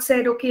God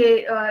said,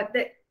 okay,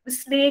 the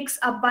snakes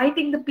are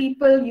biting the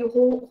people, you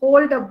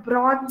hold a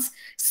bronze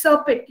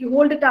serpent, you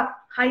hold it up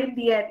high in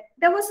the air.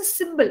 There was a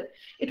symbol.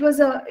 It was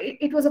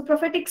a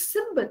prophetic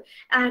symbol.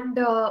 And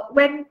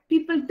when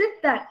people did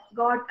that,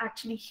 God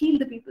actually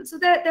healed the people. So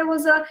there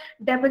was a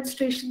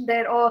demonstration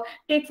there. Or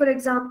take, for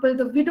example,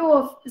 the widow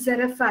of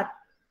Zarephath.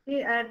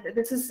 Okay, and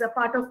this is a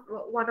part of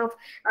one of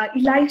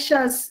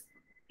Elijah's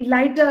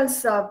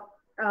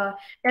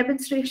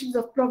demonstrations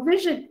of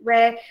provision,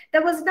 where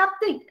there was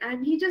nothing,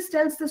 and he just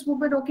tells this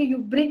woman, okay, you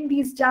bring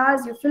these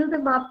jars, you fill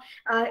them up,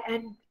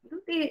 and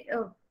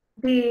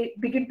they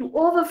begin to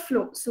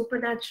overflow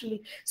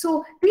supernaturally.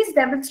 So these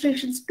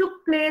demonstrations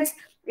took place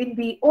in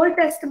the Old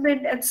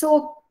Testament, and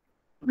so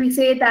we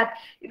say that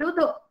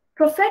the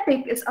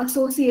prophetic is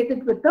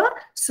associated with the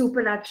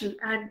supernatural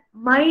and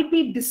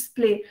mighty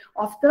display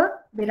of the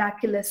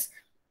miraculous.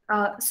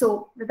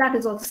 So that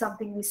is also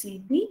something we see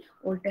in the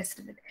Old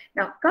Testament.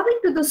 Now, coming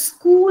to the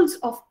schools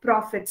of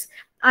prophets,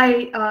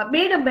 I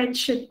made a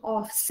mention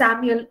of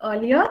Samuel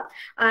earlier,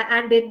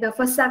 and in the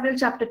 1 Samuel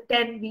chapter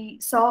 10, we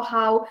saw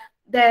how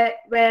there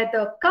were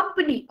the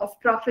company of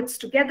prophets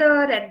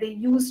together, and they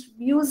used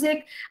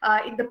music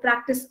in the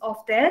practice of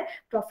their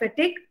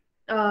prophetic,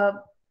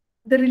 the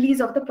release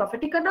of the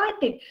prophetic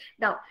anointing.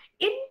 Now,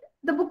 in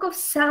the book of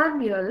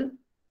Samuel,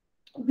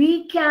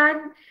 we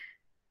can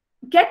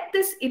get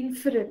this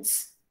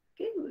inference.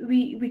 Okay?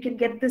 We can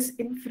get this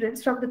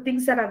inference from the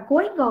things that are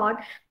going on,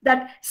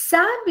 that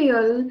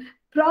Samuel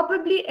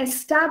probably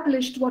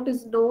established what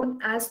is known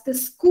as the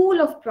school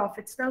of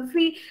prophets. Now, if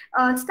we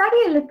study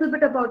a little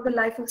bit about the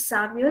life of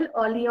Samuel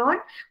early on,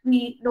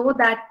 we know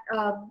that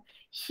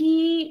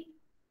he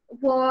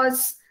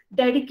was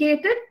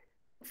dedicated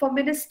for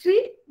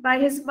ministry by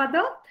his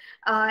mother,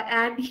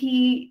 and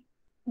he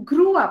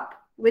grew up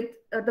with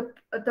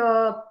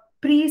the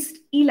priest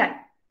Eli,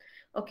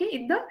 okay,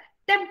 in the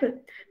temple.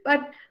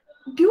 But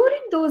during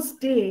those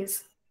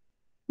days,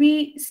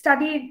 we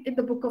studied in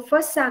the book of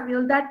 1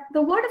 Samuel that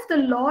the word of the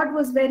Lord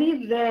was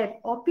very rare,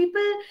 or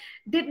people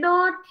did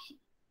not,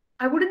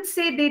 I wouldn't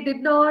say they did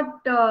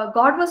not,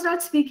 God was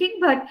not speaking,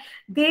 but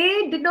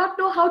they did not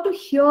know how to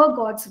hear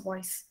God's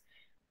voice.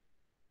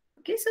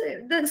 Okay, so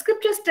the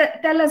scriptures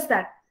tell us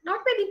that not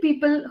many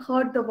people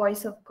heard the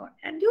voice of God.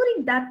 And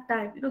during that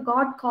time,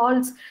 God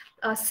calls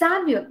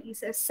Samuel. He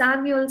says,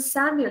 Samuel,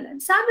 Samuel.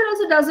 And Samuel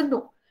also doesn't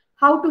know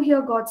how to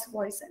hear God's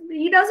voice. And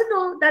he doesn't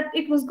know that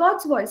it was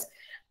God's voice.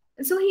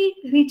 And so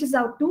he reaches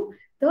out to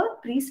the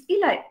priest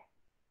Eli.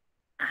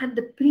 And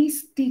the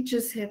priest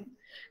teaches him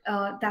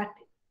that,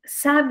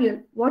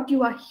 Samuel, what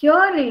you are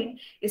hearing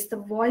is the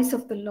voice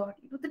of the Lord.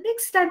 The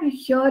next time you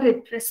hear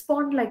it,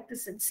 respond like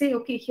this and say,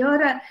 okay,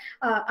 here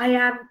I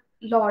am,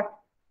 Lord.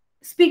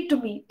 Speak to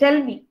me,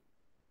 tell me,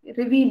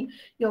 reveal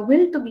your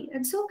will to me.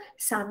 And so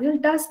Samuel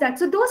does that.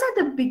 So those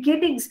are the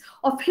beginnings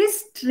of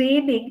his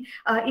training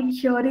in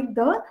hearing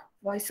the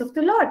voice of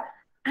the Lord.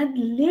 And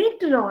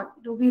later on,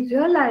 we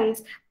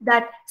realize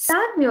that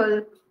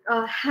Samuel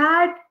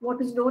had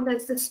what is known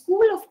as the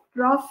school of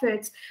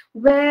prophets,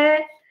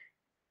 where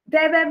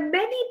there were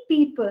many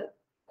people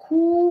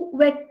who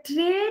were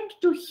trained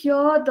to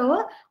hear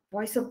the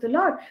voice of the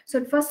Lord. So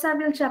in 1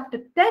 Samuel chapter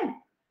 10,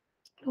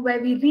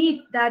 where we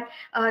read that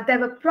there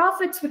were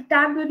prophets with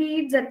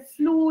tambourines and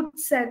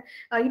flutes, and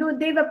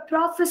they were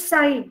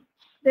prophesying.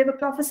 They were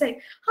prophesying.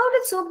 How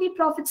did so many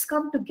prophets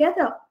come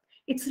together?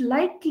 It's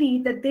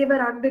likely that they were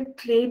under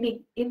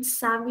training in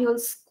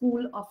Samuel's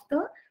school of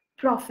the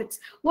prophets.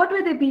 What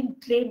were they being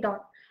trained on?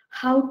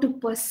 How to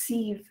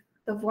perceive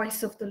the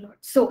voice of the Lord.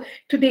 So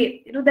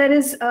today, there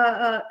is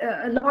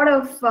a lot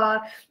of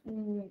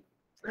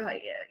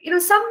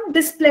some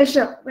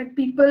displeasure when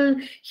people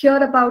hear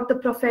about the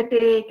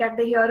prophetic, and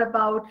they hear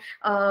about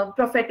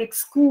prophetic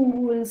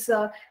schools,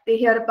 they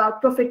hear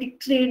about prophetic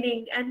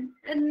training, and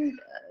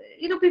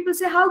people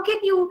say, how can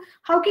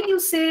you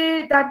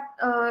say that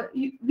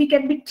we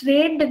can be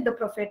trained in the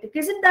prophetic?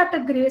 Isn't that a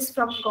grace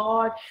from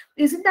God?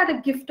 Isn't that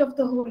a gift of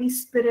the Holy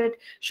Spirit?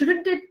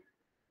 Shouldn't it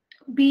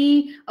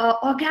be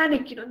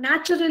organic,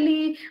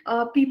 naturally,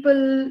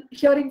 people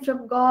hearing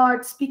from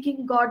God,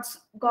 speaking God's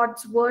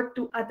word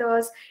to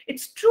others?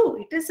 It's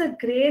true, it is a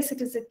grace,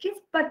 it is a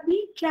gift, but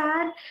we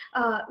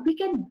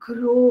can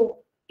grow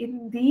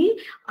in the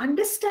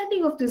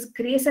understanding of this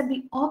grace and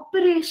the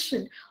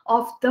operation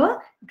of the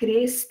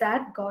grace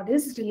that God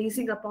is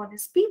releasing upon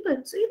his people.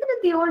 So even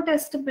in the Old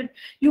Testament,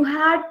 you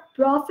had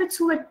prophets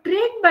who were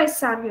trained by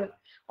Samuel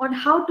on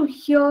how to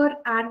hear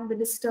and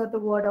minister the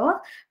word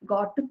of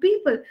God to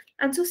people.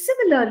 And so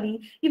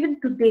similarly, even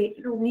today,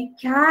 we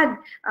can,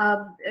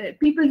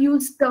 people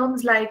use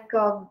terms like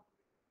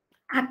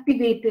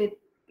activated.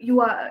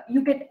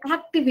 You get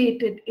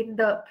activated in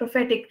the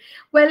prophetic.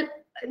 Well,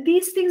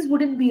 these things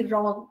wouldn't be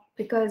wrong,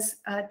 because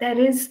there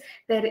is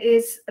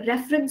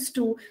reference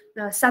to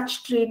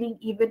such training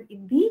even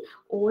in the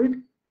Old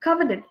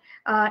Covenant.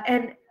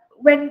 And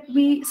when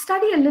we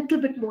study a little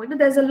bit more,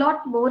 there's a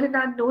lot more in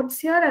our notes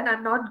here, and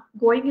I'm not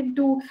going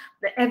into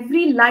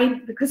every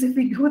line, because if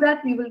we do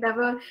that, we will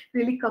never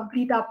really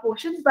complete our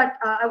portions. But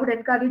I would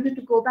encourage you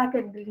to go back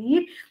and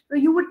read.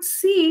 You would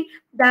see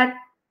that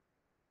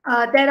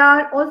there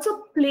are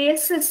also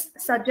places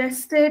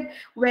suggested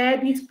where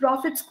these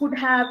prophets could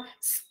have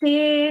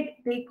stayed,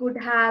 they could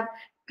have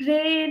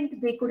trained,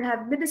 they could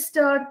have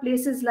ministered.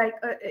 Places like,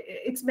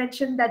 it's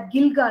mentioned that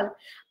Gilgal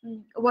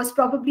was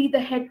probably the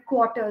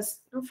headquarters,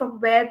 from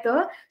where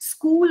the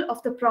school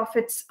of the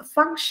prophets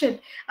functioned.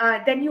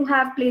 Then you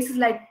have places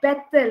like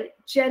Bethel,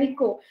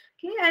 Jericho.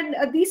 Okay,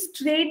 and these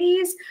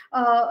trainees,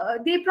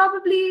 they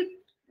probably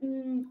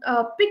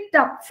picked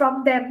up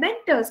from their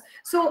mentors.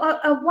 So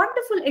a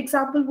wonderful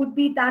example would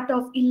be that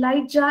of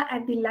Elijah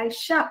and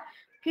Elisha.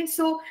 Okay,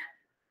 so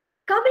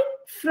coming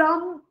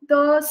from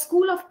the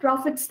school of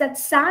prophets that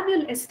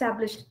Samuel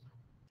established.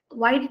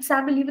 Why did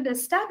Samuel even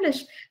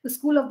establish the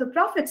school of the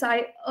prophets?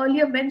 I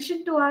earlier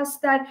mentioned to us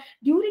that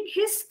during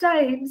his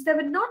times, there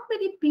were not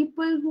many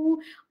people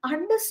who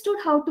understood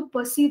how to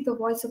perceive the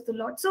voice of the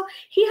Lord. So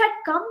he had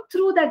come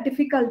through that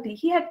difficulty.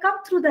 He had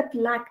come through that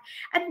lack.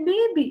 And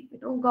maybe,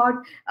 God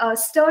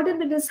stirred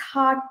him in his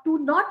heart to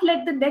not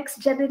let the next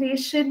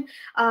generation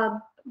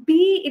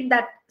be in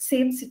that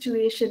same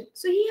situation.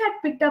 So he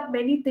had picked up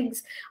many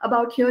things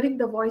about hearing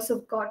the voice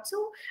of God.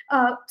 So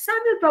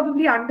Samuel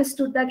probably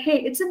understood that,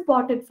 hey, it's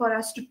important for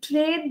us to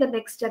train the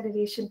next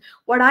generation.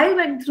 What I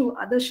went through,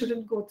 others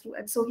shouldn't go through.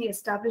 And so he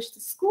established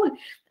the school,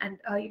 and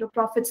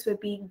prophets were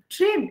being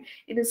trained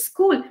in his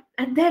school.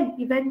 And then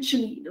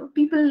eventually,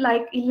 people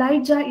like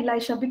Elijah,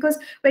 Elisha, because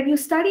when you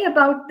study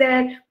about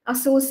their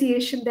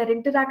association, their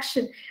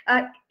interaction,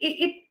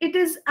 it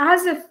is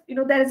as if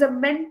there is a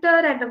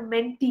mentor and a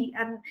mentee,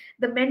 and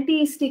the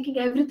mentee is taking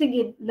everything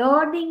in,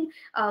 learning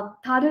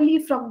thoroughly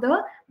from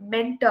the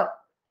mentor.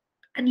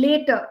 And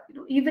later,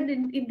 even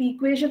in the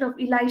equation of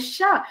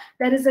Elisha,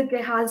 there is a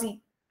Gehazi.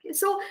 Okay,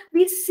 so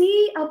we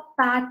see a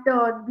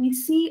pattern, we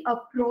see a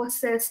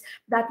process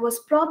that was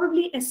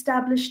probably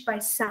established by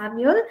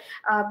Samuel,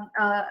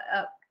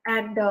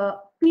 and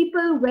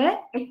people were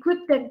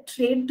equipped and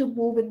trained to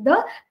move in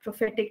the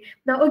prophetic.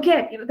 Now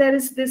again, there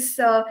is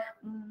this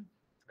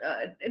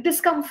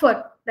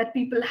discomfort that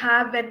people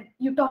have when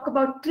you talk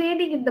about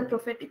training in the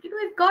prophetic.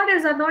 If God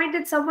has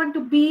anointed someone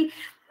to be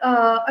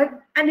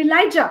an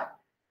Elijah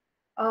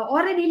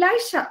or an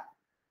Elisha,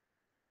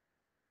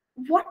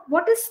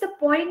 what is the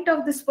point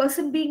of this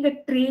person being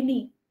a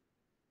trainee?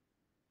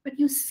 But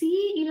you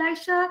see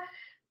Elisha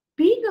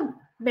being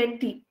a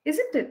mentee,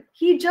 isn't it?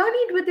 He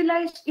journeyed with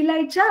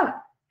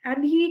Elijah,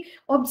 and he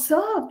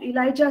observed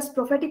Elijah's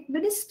prophetic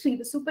ministry,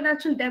 the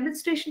supernatural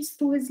demonstrations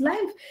through his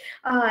life.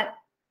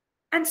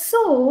 And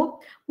so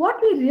what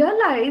we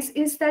realize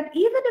is that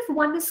even if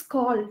one is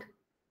called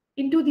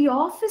into the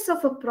office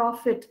of a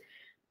prophet,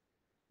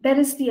 there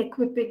is the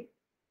equipping,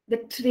 the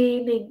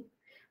training,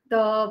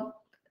 the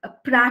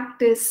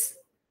practice,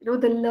 the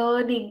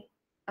learning.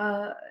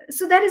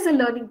 So there is a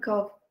learning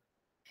curve.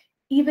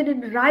 Even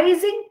in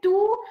rising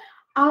to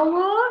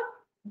our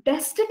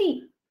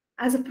destiny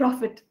as a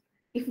prophet,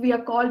 if we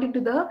are called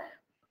into the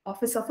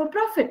office of a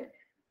prophet.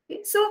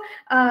 Okay? So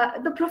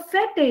the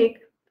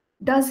prophetic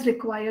does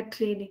require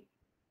training.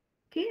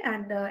 Okay,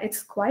 and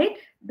it's quite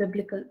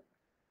biblical.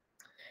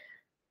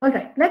 All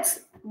right,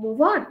 let's move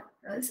on.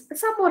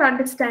 Some more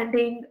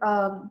understanding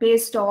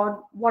based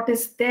on what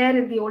is there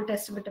in the Old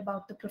Testament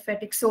about the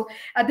prophetic. So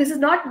this is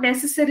not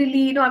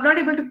necessarily, I'm not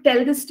able to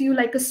tell this to you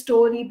like a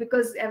story,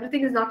 because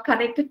everything is not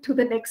connected to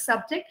the next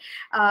subject.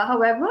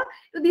 However,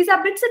 these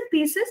are bits and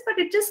pieces, but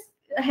it just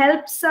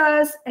helps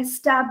us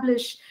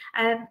establish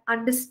an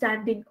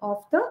understanding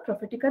of the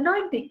prophetic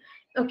anointing.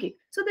 Okay,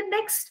 so the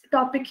next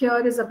topic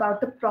here is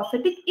about the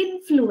prophetic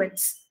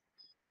influence.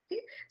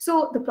 Okay?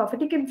 So the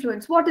prophetic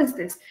influence, what is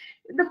this?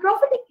 The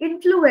prophetic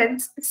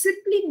influence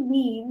simply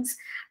means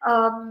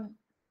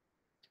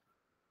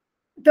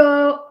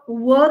the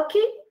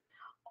working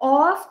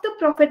of the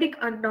prophetic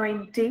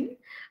anointing,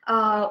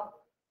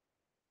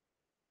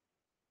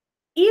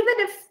 even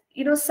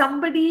if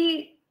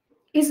somebody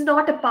is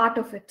not a part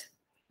of it.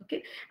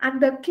 Okay,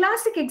 and the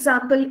classic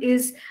example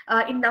is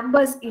in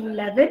Numbers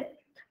 11,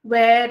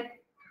 where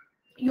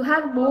you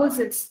have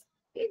Moses.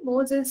 Okay,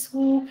 Moses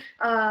who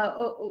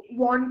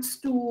wants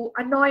to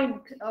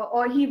anoint,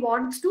 or he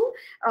wants to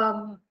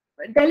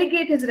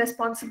delegate his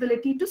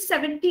responsibility to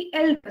 70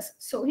 elders.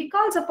 So he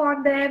calls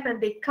upon them and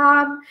they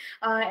come,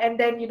 and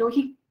then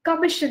he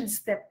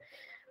commissions them.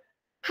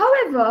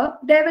 However,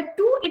 there were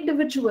two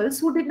individuals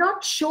who did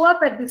not show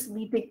up at this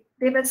meeting.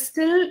 They were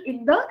still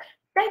in the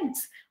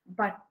tents.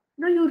 But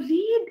you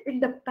read in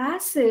the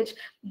passage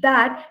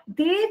that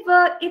they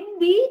were in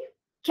the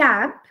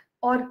camp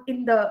or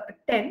in the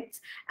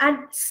tents, and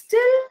still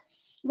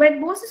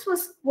when Moses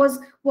was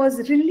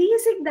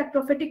releasing that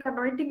prophetic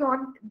anointing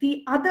on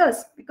the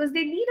others, because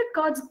they needed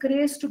God's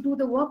grace to do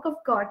the work of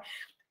God,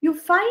 you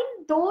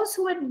find those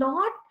who were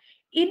not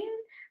in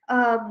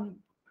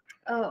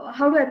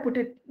how do I put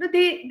it?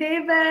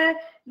 They were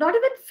not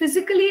even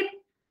physically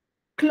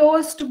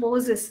close to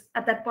Moses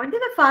at that point. They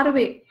were far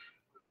away,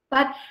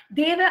 but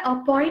they were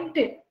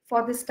appointed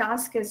for this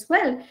task as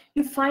well.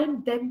 You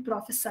find them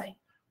prophesying,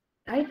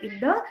 right, in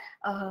the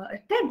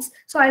tents.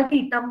 So I'll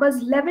read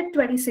Numbers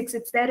 11:26.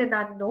 It's there in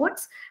our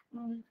notes.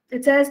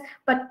 It says,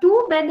 but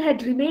two men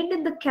had remained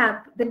in the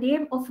camp. The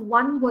name of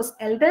one was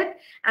Eldad,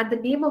 and the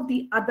name of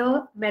the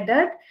other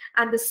Medad,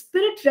 and the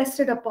Spirit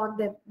rested upon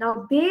them.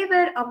 Now they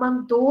were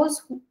among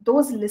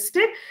those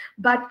listed,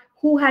 but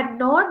who had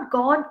not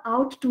gone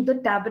out to the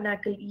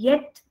tabernacle,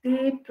 yet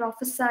they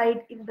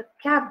prophesied in the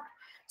camp.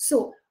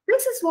 So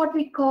this is what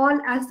we call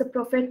as the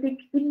prophetic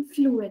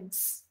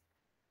influence.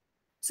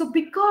 So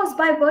because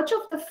by virtue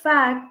of the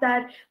fact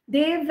that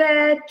they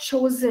were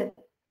chosen,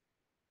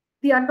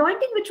 the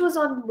anointing which was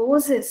on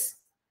Moses,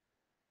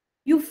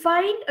 you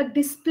find a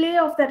display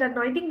of that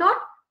anointing, not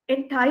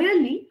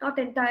entirely.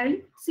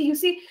 See,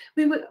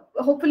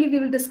 hopefully we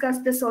will discuss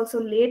this also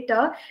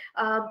later.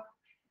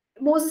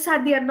 Moses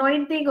had the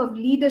anointing of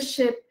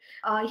leadership.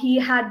 He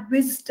had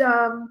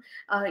wisdom.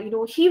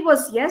 He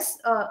was, yes,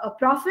 a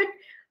prophet,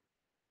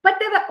 but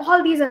there were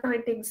all these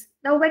anointings.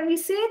 Now, when we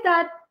say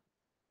that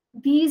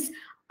these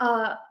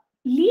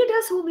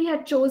leaders whom he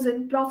had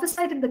chosen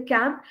prophesied in the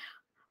camp,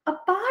 a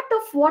part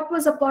of what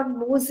was upon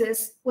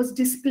Moses was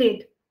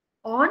displayed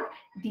on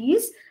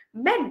these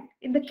men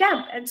in the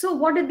camp. And so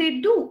what did they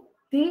do?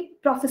 They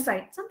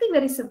prophesied. Something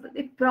very simple.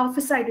 They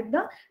prophesied in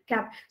the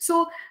camp.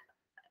 So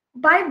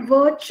by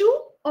virtue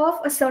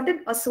of a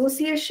certain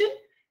association,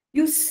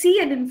 you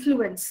see an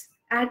influence,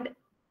 and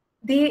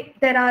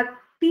there are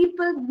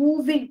people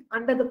moving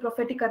under the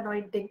prophetic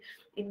anointing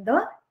in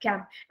the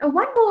camp. Now,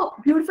 one more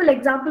beautiful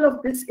example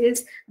of this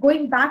is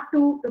going back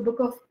to the book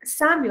of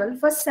Samuel,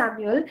 1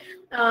 Samuel.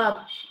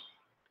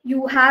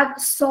 You have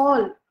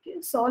Saul,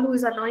 who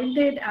is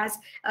anointed as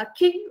a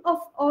king of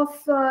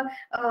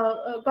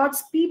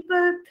God's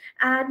people,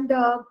 and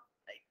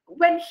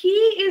when he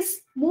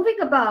is moving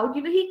about,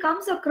 he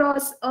comes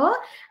across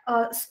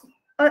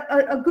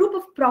a group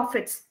of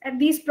prophets, and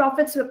these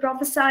prophets were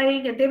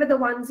prophesying, and they were the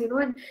ones, in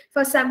 1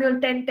 Samuel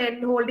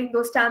 10:10, holding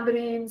those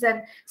tambourines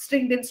and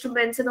stringed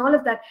instruments and all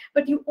of that.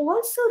 But you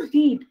also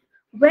read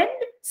when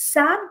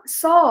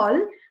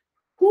Saul,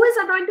 who is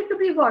anointed to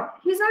be what?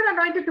 He's not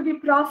anointed to be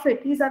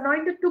prophet. He's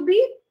anointed to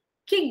be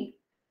king.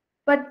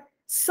 But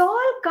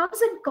Saul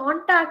comes in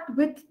contact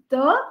with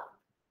the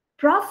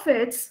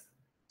prophets.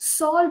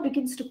 Saul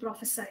begins to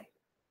prophesy.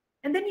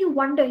 And then you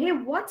wonder, hey,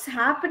 what's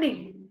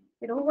happening?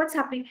 What's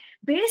happening?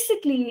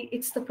 Basically,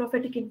 it's the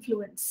prophetic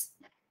influence.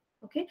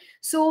 Okay.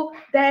 So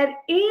there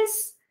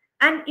is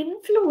an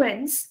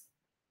influence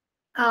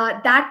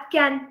that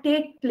can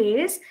take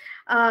place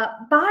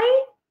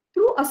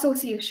through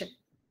association.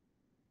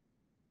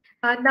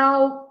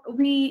 Now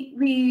we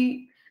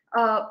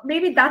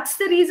maybe that's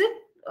the reason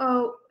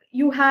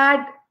you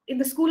had in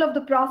the school of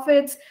the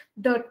prophets,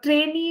 the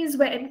trainees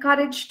were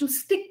encouraged to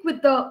stick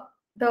with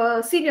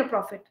the senior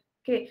prophet.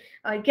 Okay,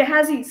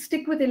 Gehazi,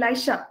 stick with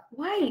Elisha.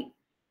 Why?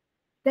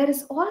 There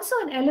is also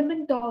an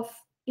element of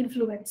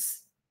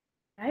influence,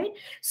 right?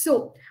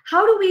 So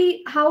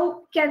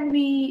how can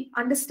we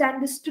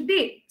understand this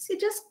today? See,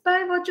 just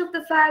by virtue of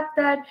the fact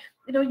that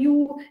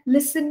you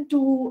listen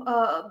to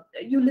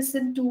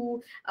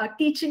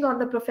teaching on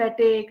the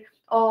prophetic,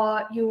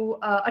 or you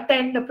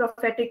attend a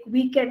prophetic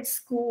weekend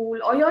school,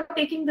 or you're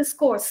taking this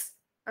course,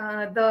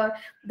 the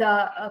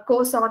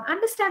course on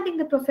understanding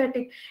the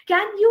prophetic.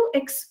 Can you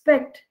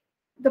expect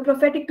the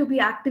prophetic to be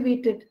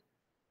activated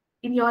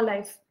in your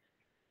life?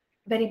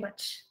 Very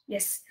much,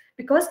 yes.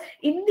 Because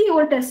in the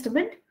Old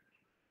Testament,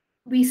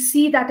 we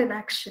see that in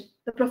action,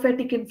 the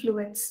prophetic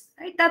influence,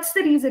 right? That's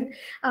the reason.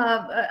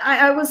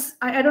 I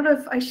don't know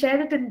if I shared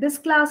it in this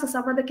class or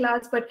some other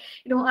class, but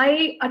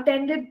I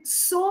attended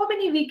so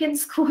many weekend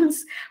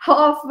schools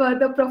of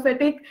the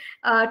prophetic,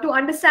 to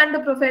understand the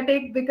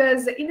prophetic,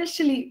 because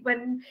initially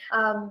when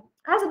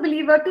as a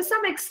believer, to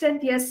some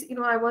extent, yes,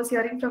 I was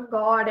hearing from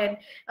God, and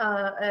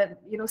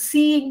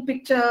seeing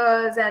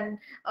pictures, and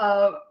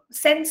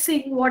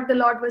sensing what the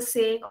Lord was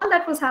saying. All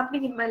that was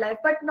happening in my life,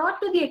 but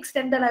not to the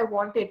extent that I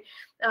wanted.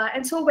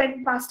 And so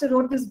when Pastor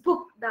wrote this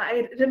book,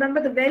 I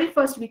remember the very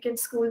first weekend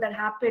school that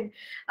happened,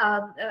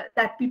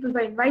 that people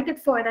were invited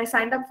for, and I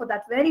signed up for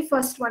that very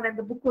first one, and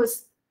the book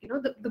was,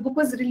 the book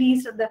was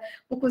released, and the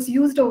book was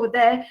used over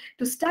there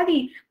to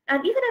study.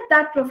 And even at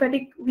that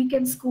prophetic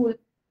weekend school,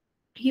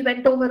 he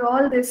went over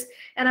all this,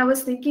 and I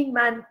was thinking,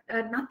 man,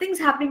 nothing's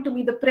happening to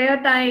me. The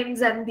prayer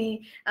times, and the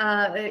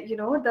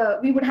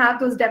we would have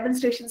those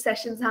demonstration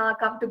sessions,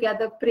 come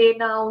together, pray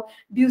now,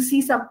 do you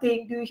see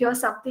something, do you hear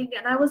something?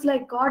 And I was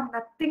like, God,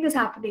 nothing is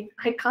happening.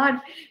 I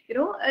can't,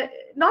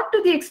 not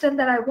to the extent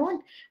that I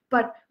want.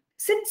 But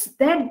since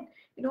then,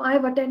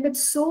 I've attended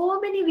so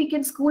many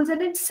weekend schools,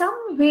 and in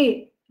some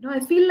way, I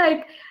feel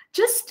like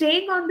just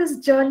staying on this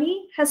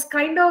journey has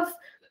kind of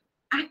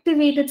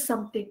activated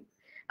something.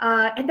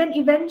 And then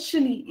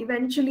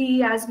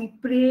eventually, as we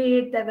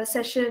prayed, there were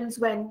sessions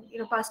when,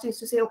 pastor used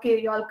to say, okay,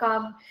 you all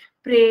come,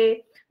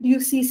 pray. Do you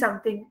see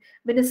something?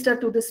 Minister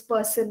to this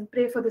person,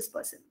 pray for this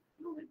person.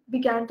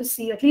 Began to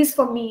see, at least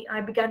for me,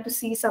 I began to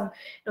see some,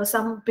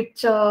 some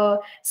picture,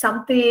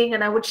 something,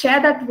 and I would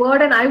share that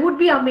word, and I would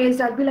be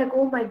amazed. I'd be like,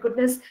 oh my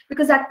goodness,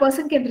 because that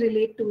person can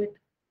relate to it.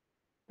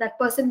 That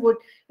person would,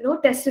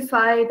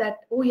 testify that,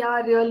 oh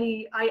yeah,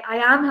 really, I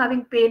am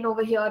having pain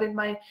over here in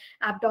my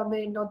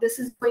abdomen, or this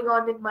is going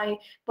on in my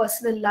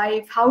personal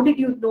life. How did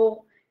you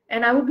know?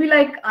 And I would be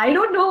like, I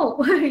don't know.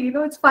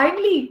 It's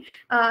finally,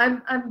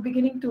 I'm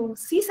beginning to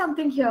see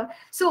something here.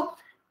 So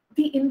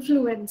the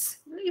influence,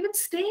 even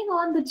staying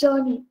on the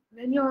journey,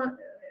 when you're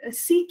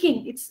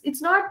seeking,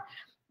 it's not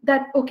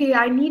that, okay,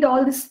 I need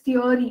all this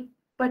theory,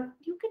 but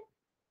you can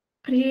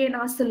pray and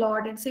ask the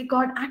Lord and say,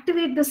 God,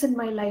 activate this in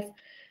my life.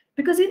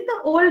 Because in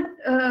the Old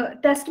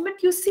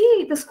Testament, you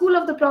see the school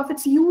of the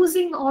prophets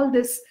using all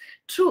these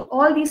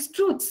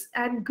truths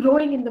and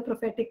growing in the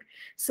prophetic.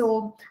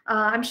 So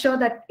I'm sure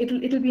that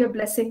it'll be a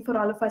blessing for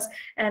all of us.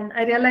 And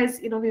I realize,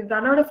 we've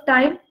run out of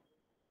time,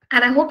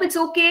 and I hope it's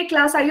okay,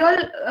 class. Are you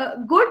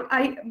all good?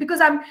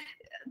 Because I'm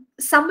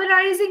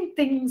summarizing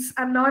things.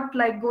 I'm not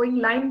like going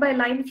line by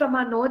line from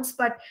our notes,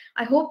 but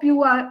I hope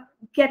you are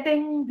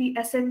getting the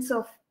essence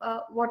of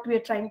what we are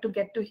trying to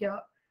get to here.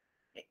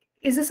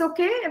 Is this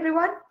okay,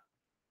 everyone?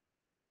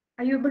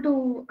 Are you able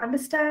to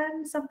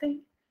understand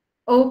something?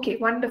 Okay,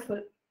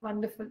 wonderful,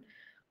 wonderful.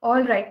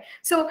 All right.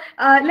 So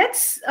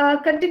let's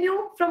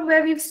continue from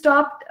where we've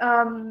stopped.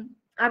 I'm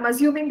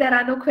assuming there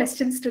are no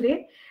questions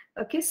today.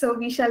 Okay, so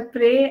we shall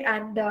pray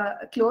and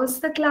close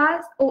the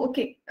class. Oh,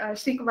 okay.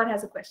 Sri Kumar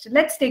has a question.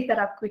 Let's take that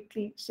up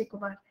quickly, Sri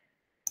Kumar.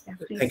 Yeah,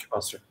 please. Thank you,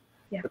 Pastor.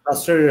 Yeah.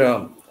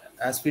 Pastor,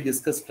 as we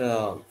discussed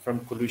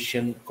from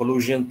Colossians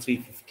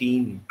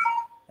 3:15,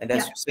 and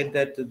as you said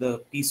that the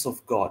peace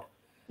of God.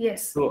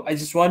 Yes. So I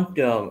just want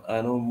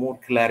more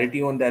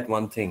clarity on that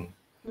one thing.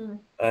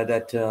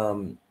 That,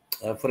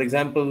 for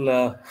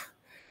example,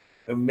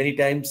 many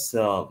times,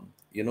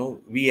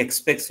 we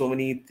expect so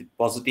many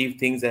positive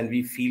things and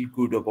we feel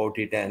good about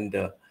it,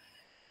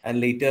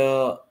 and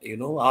later,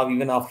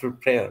 even after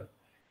prayer,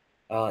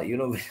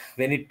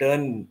 when it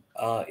turns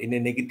in a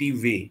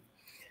negative way.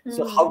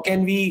 So how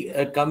can we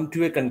come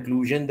to a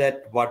conclusion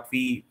that what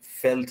we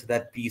felt,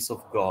 that peace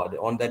of God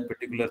on that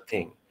particular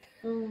thing?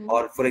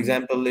 Or, for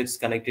example, it's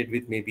connected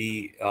with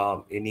maybe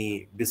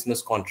any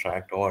business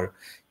contract, or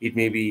it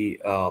may be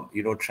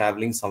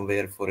traveling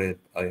somewhere for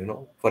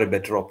a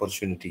better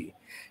opportunity,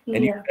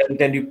 and you felt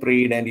and you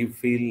prayed and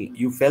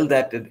you felt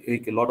that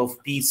a lot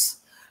of peace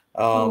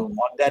on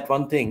that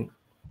one thing,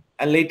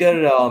 and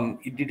later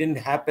it didn't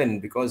happen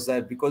because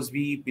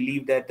we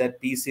believe that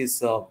peace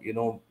is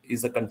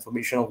is a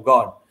confirmation of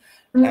God,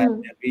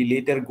 and we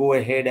later go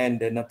ahead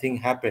and nothing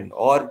happened,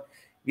 or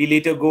we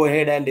later go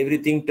ahead and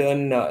everything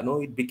turned,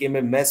 it became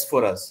a mess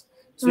for us.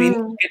 So in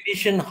that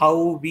condition,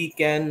 how we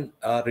can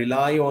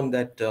rely on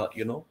that,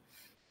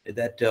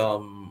 that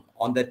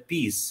on that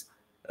peace,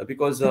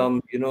 because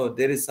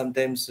there is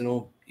sometimes,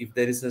 if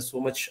there is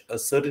so much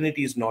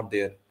certainty is not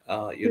there,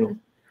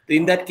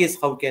 in that case,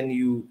 how can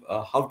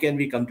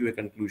we come to a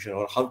conclusion,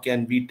 or how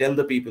can we tell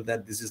the people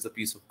that this is the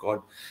peace of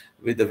God,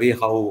 with the way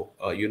how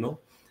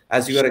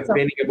as you are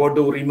explaining about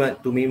the Urim and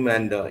Tumim,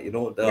 and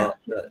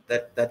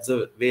that's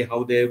the way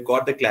how they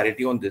got the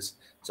clarity on this.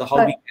 So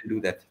how we can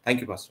do that?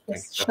 Thank you, Pastor.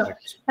 Yes, sure.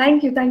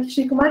 Thank you,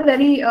 Sri Kumar.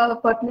 Very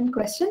pertinent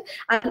question.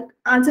 I'll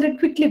answer it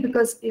quickly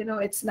because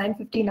it's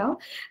 9:50 now.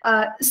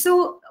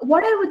 So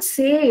what I would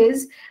say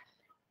is,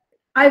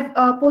 I've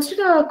posted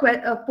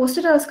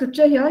a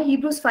scripture here,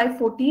 Hebrews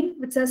 5:14,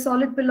 which says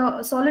solid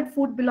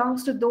food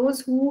belongs to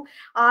those who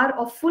are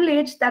of full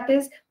age, that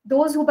is,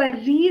 those who by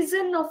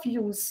reason of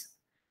use,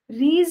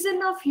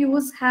 reason of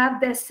use have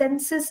their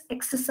senses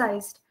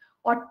exercised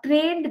or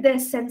trained their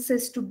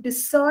senses to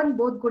discern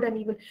both good and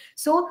evil.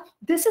 So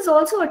this is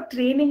also a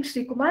training,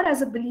 Sri Kumar,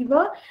 as a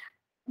believer.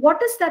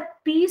 What is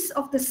that peace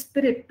of the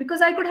spirit?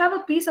 Because I could have a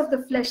peace of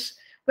the flesh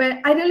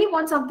where I really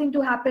want something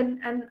to happen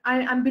and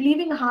I'm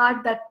believing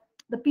hard that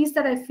the peace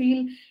that I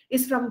feel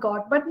is from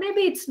God, but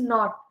maybe it's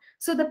not.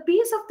 So the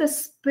peace of the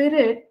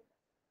spirit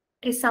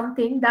is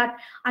something that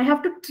I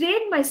have to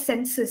train my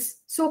senses.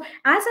 So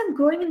as I'm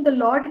growing in the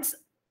Lord,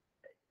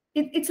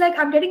 it's like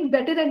I'm getting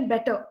better and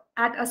better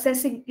at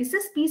assessing, is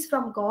this peace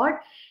from God?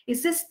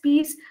 Is this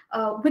peace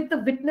with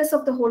the witness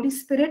of the Holy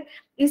Spirit?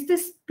 Is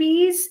this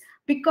peace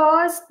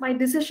because my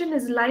decision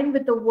is aligned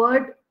with the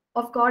word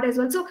of God as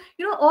well? So,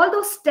 all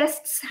those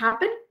tests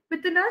happen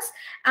within us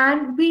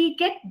and we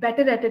get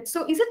better at it.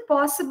 So is it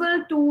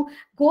possible to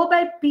go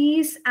by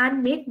peace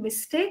and make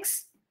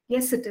mistakes?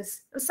 Yes, it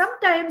is.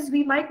 Sometimes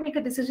we might make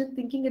a decision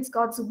thinking it's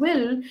God's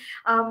will,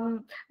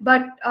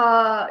 but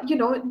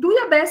do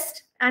your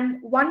best.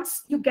 And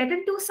once you get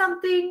into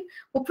something,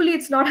 hopefully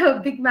it's not a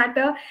big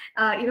matter.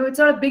 It's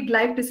not a big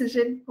life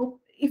decision.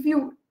 If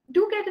you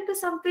do get into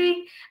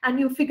something and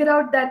you figure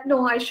out that,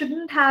 no, I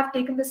shouldn't have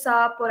taken this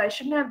up or I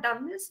shouldn't have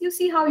done this, you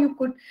see how you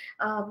could,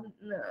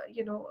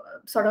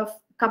 sort of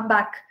come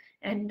back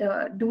and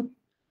do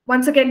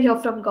once again hear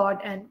from God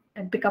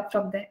and pick up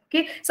from there.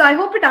 Okay, so I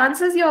hope it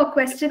answers your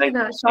question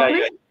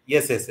shortly.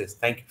 Yes.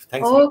 Thanks.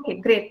 Okay,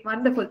 great,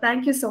 wonderful.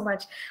 Thank you so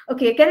much.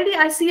 Okay, Kennedy,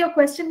 I see your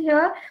question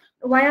here.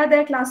 Why are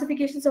there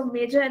classifications of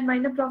major and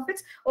minor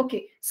prophets?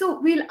 Okay,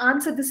 so we'll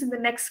answer this in the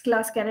next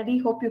class, Kennedy.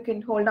 Hope you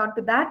can hold on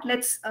to that.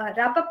 Let's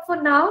wrap up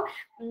for now.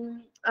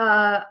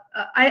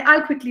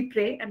 I'll quickly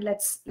pray and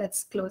let's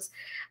close.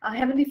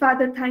 Heavenly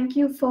Father, thank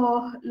you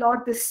for,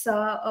 Lord, this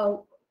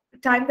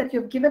time that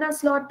you've given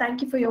us, Lord.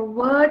 Thank you for your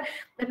word.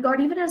 And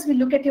God, even as we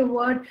look at your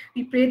word,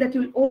 we pray that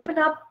you'll open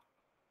up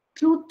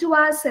truth to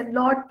us, and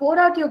Lord, pour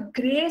out your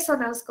grace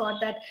on us, God,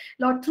 that,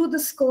 Lord, through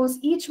this course,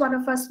 each one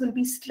of us will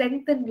be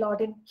strengthened, Lord,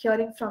 in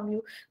hearing from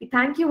you. We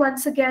thank you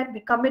once again.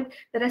 We commit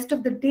the rest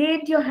of the day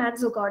into your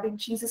hands, oh God. In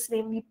Jesus'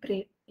 name we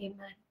pray.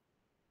 Amen.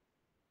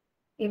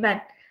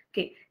 Amen.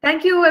 Okay.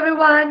 Thank you,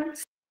 everyone.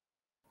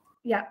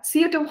 Yeah.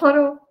 See you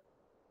tomorrow.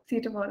 See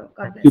you tomorrow.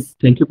 God bless.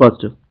 Thank you,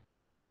 Pastor.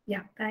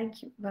 Yeah.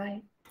 Thank you.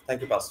 Bye.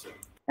 Thank you, Pastor.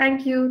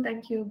 Thank you.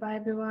 Thank you. Bye,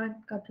 everyone.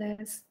 God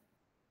bless.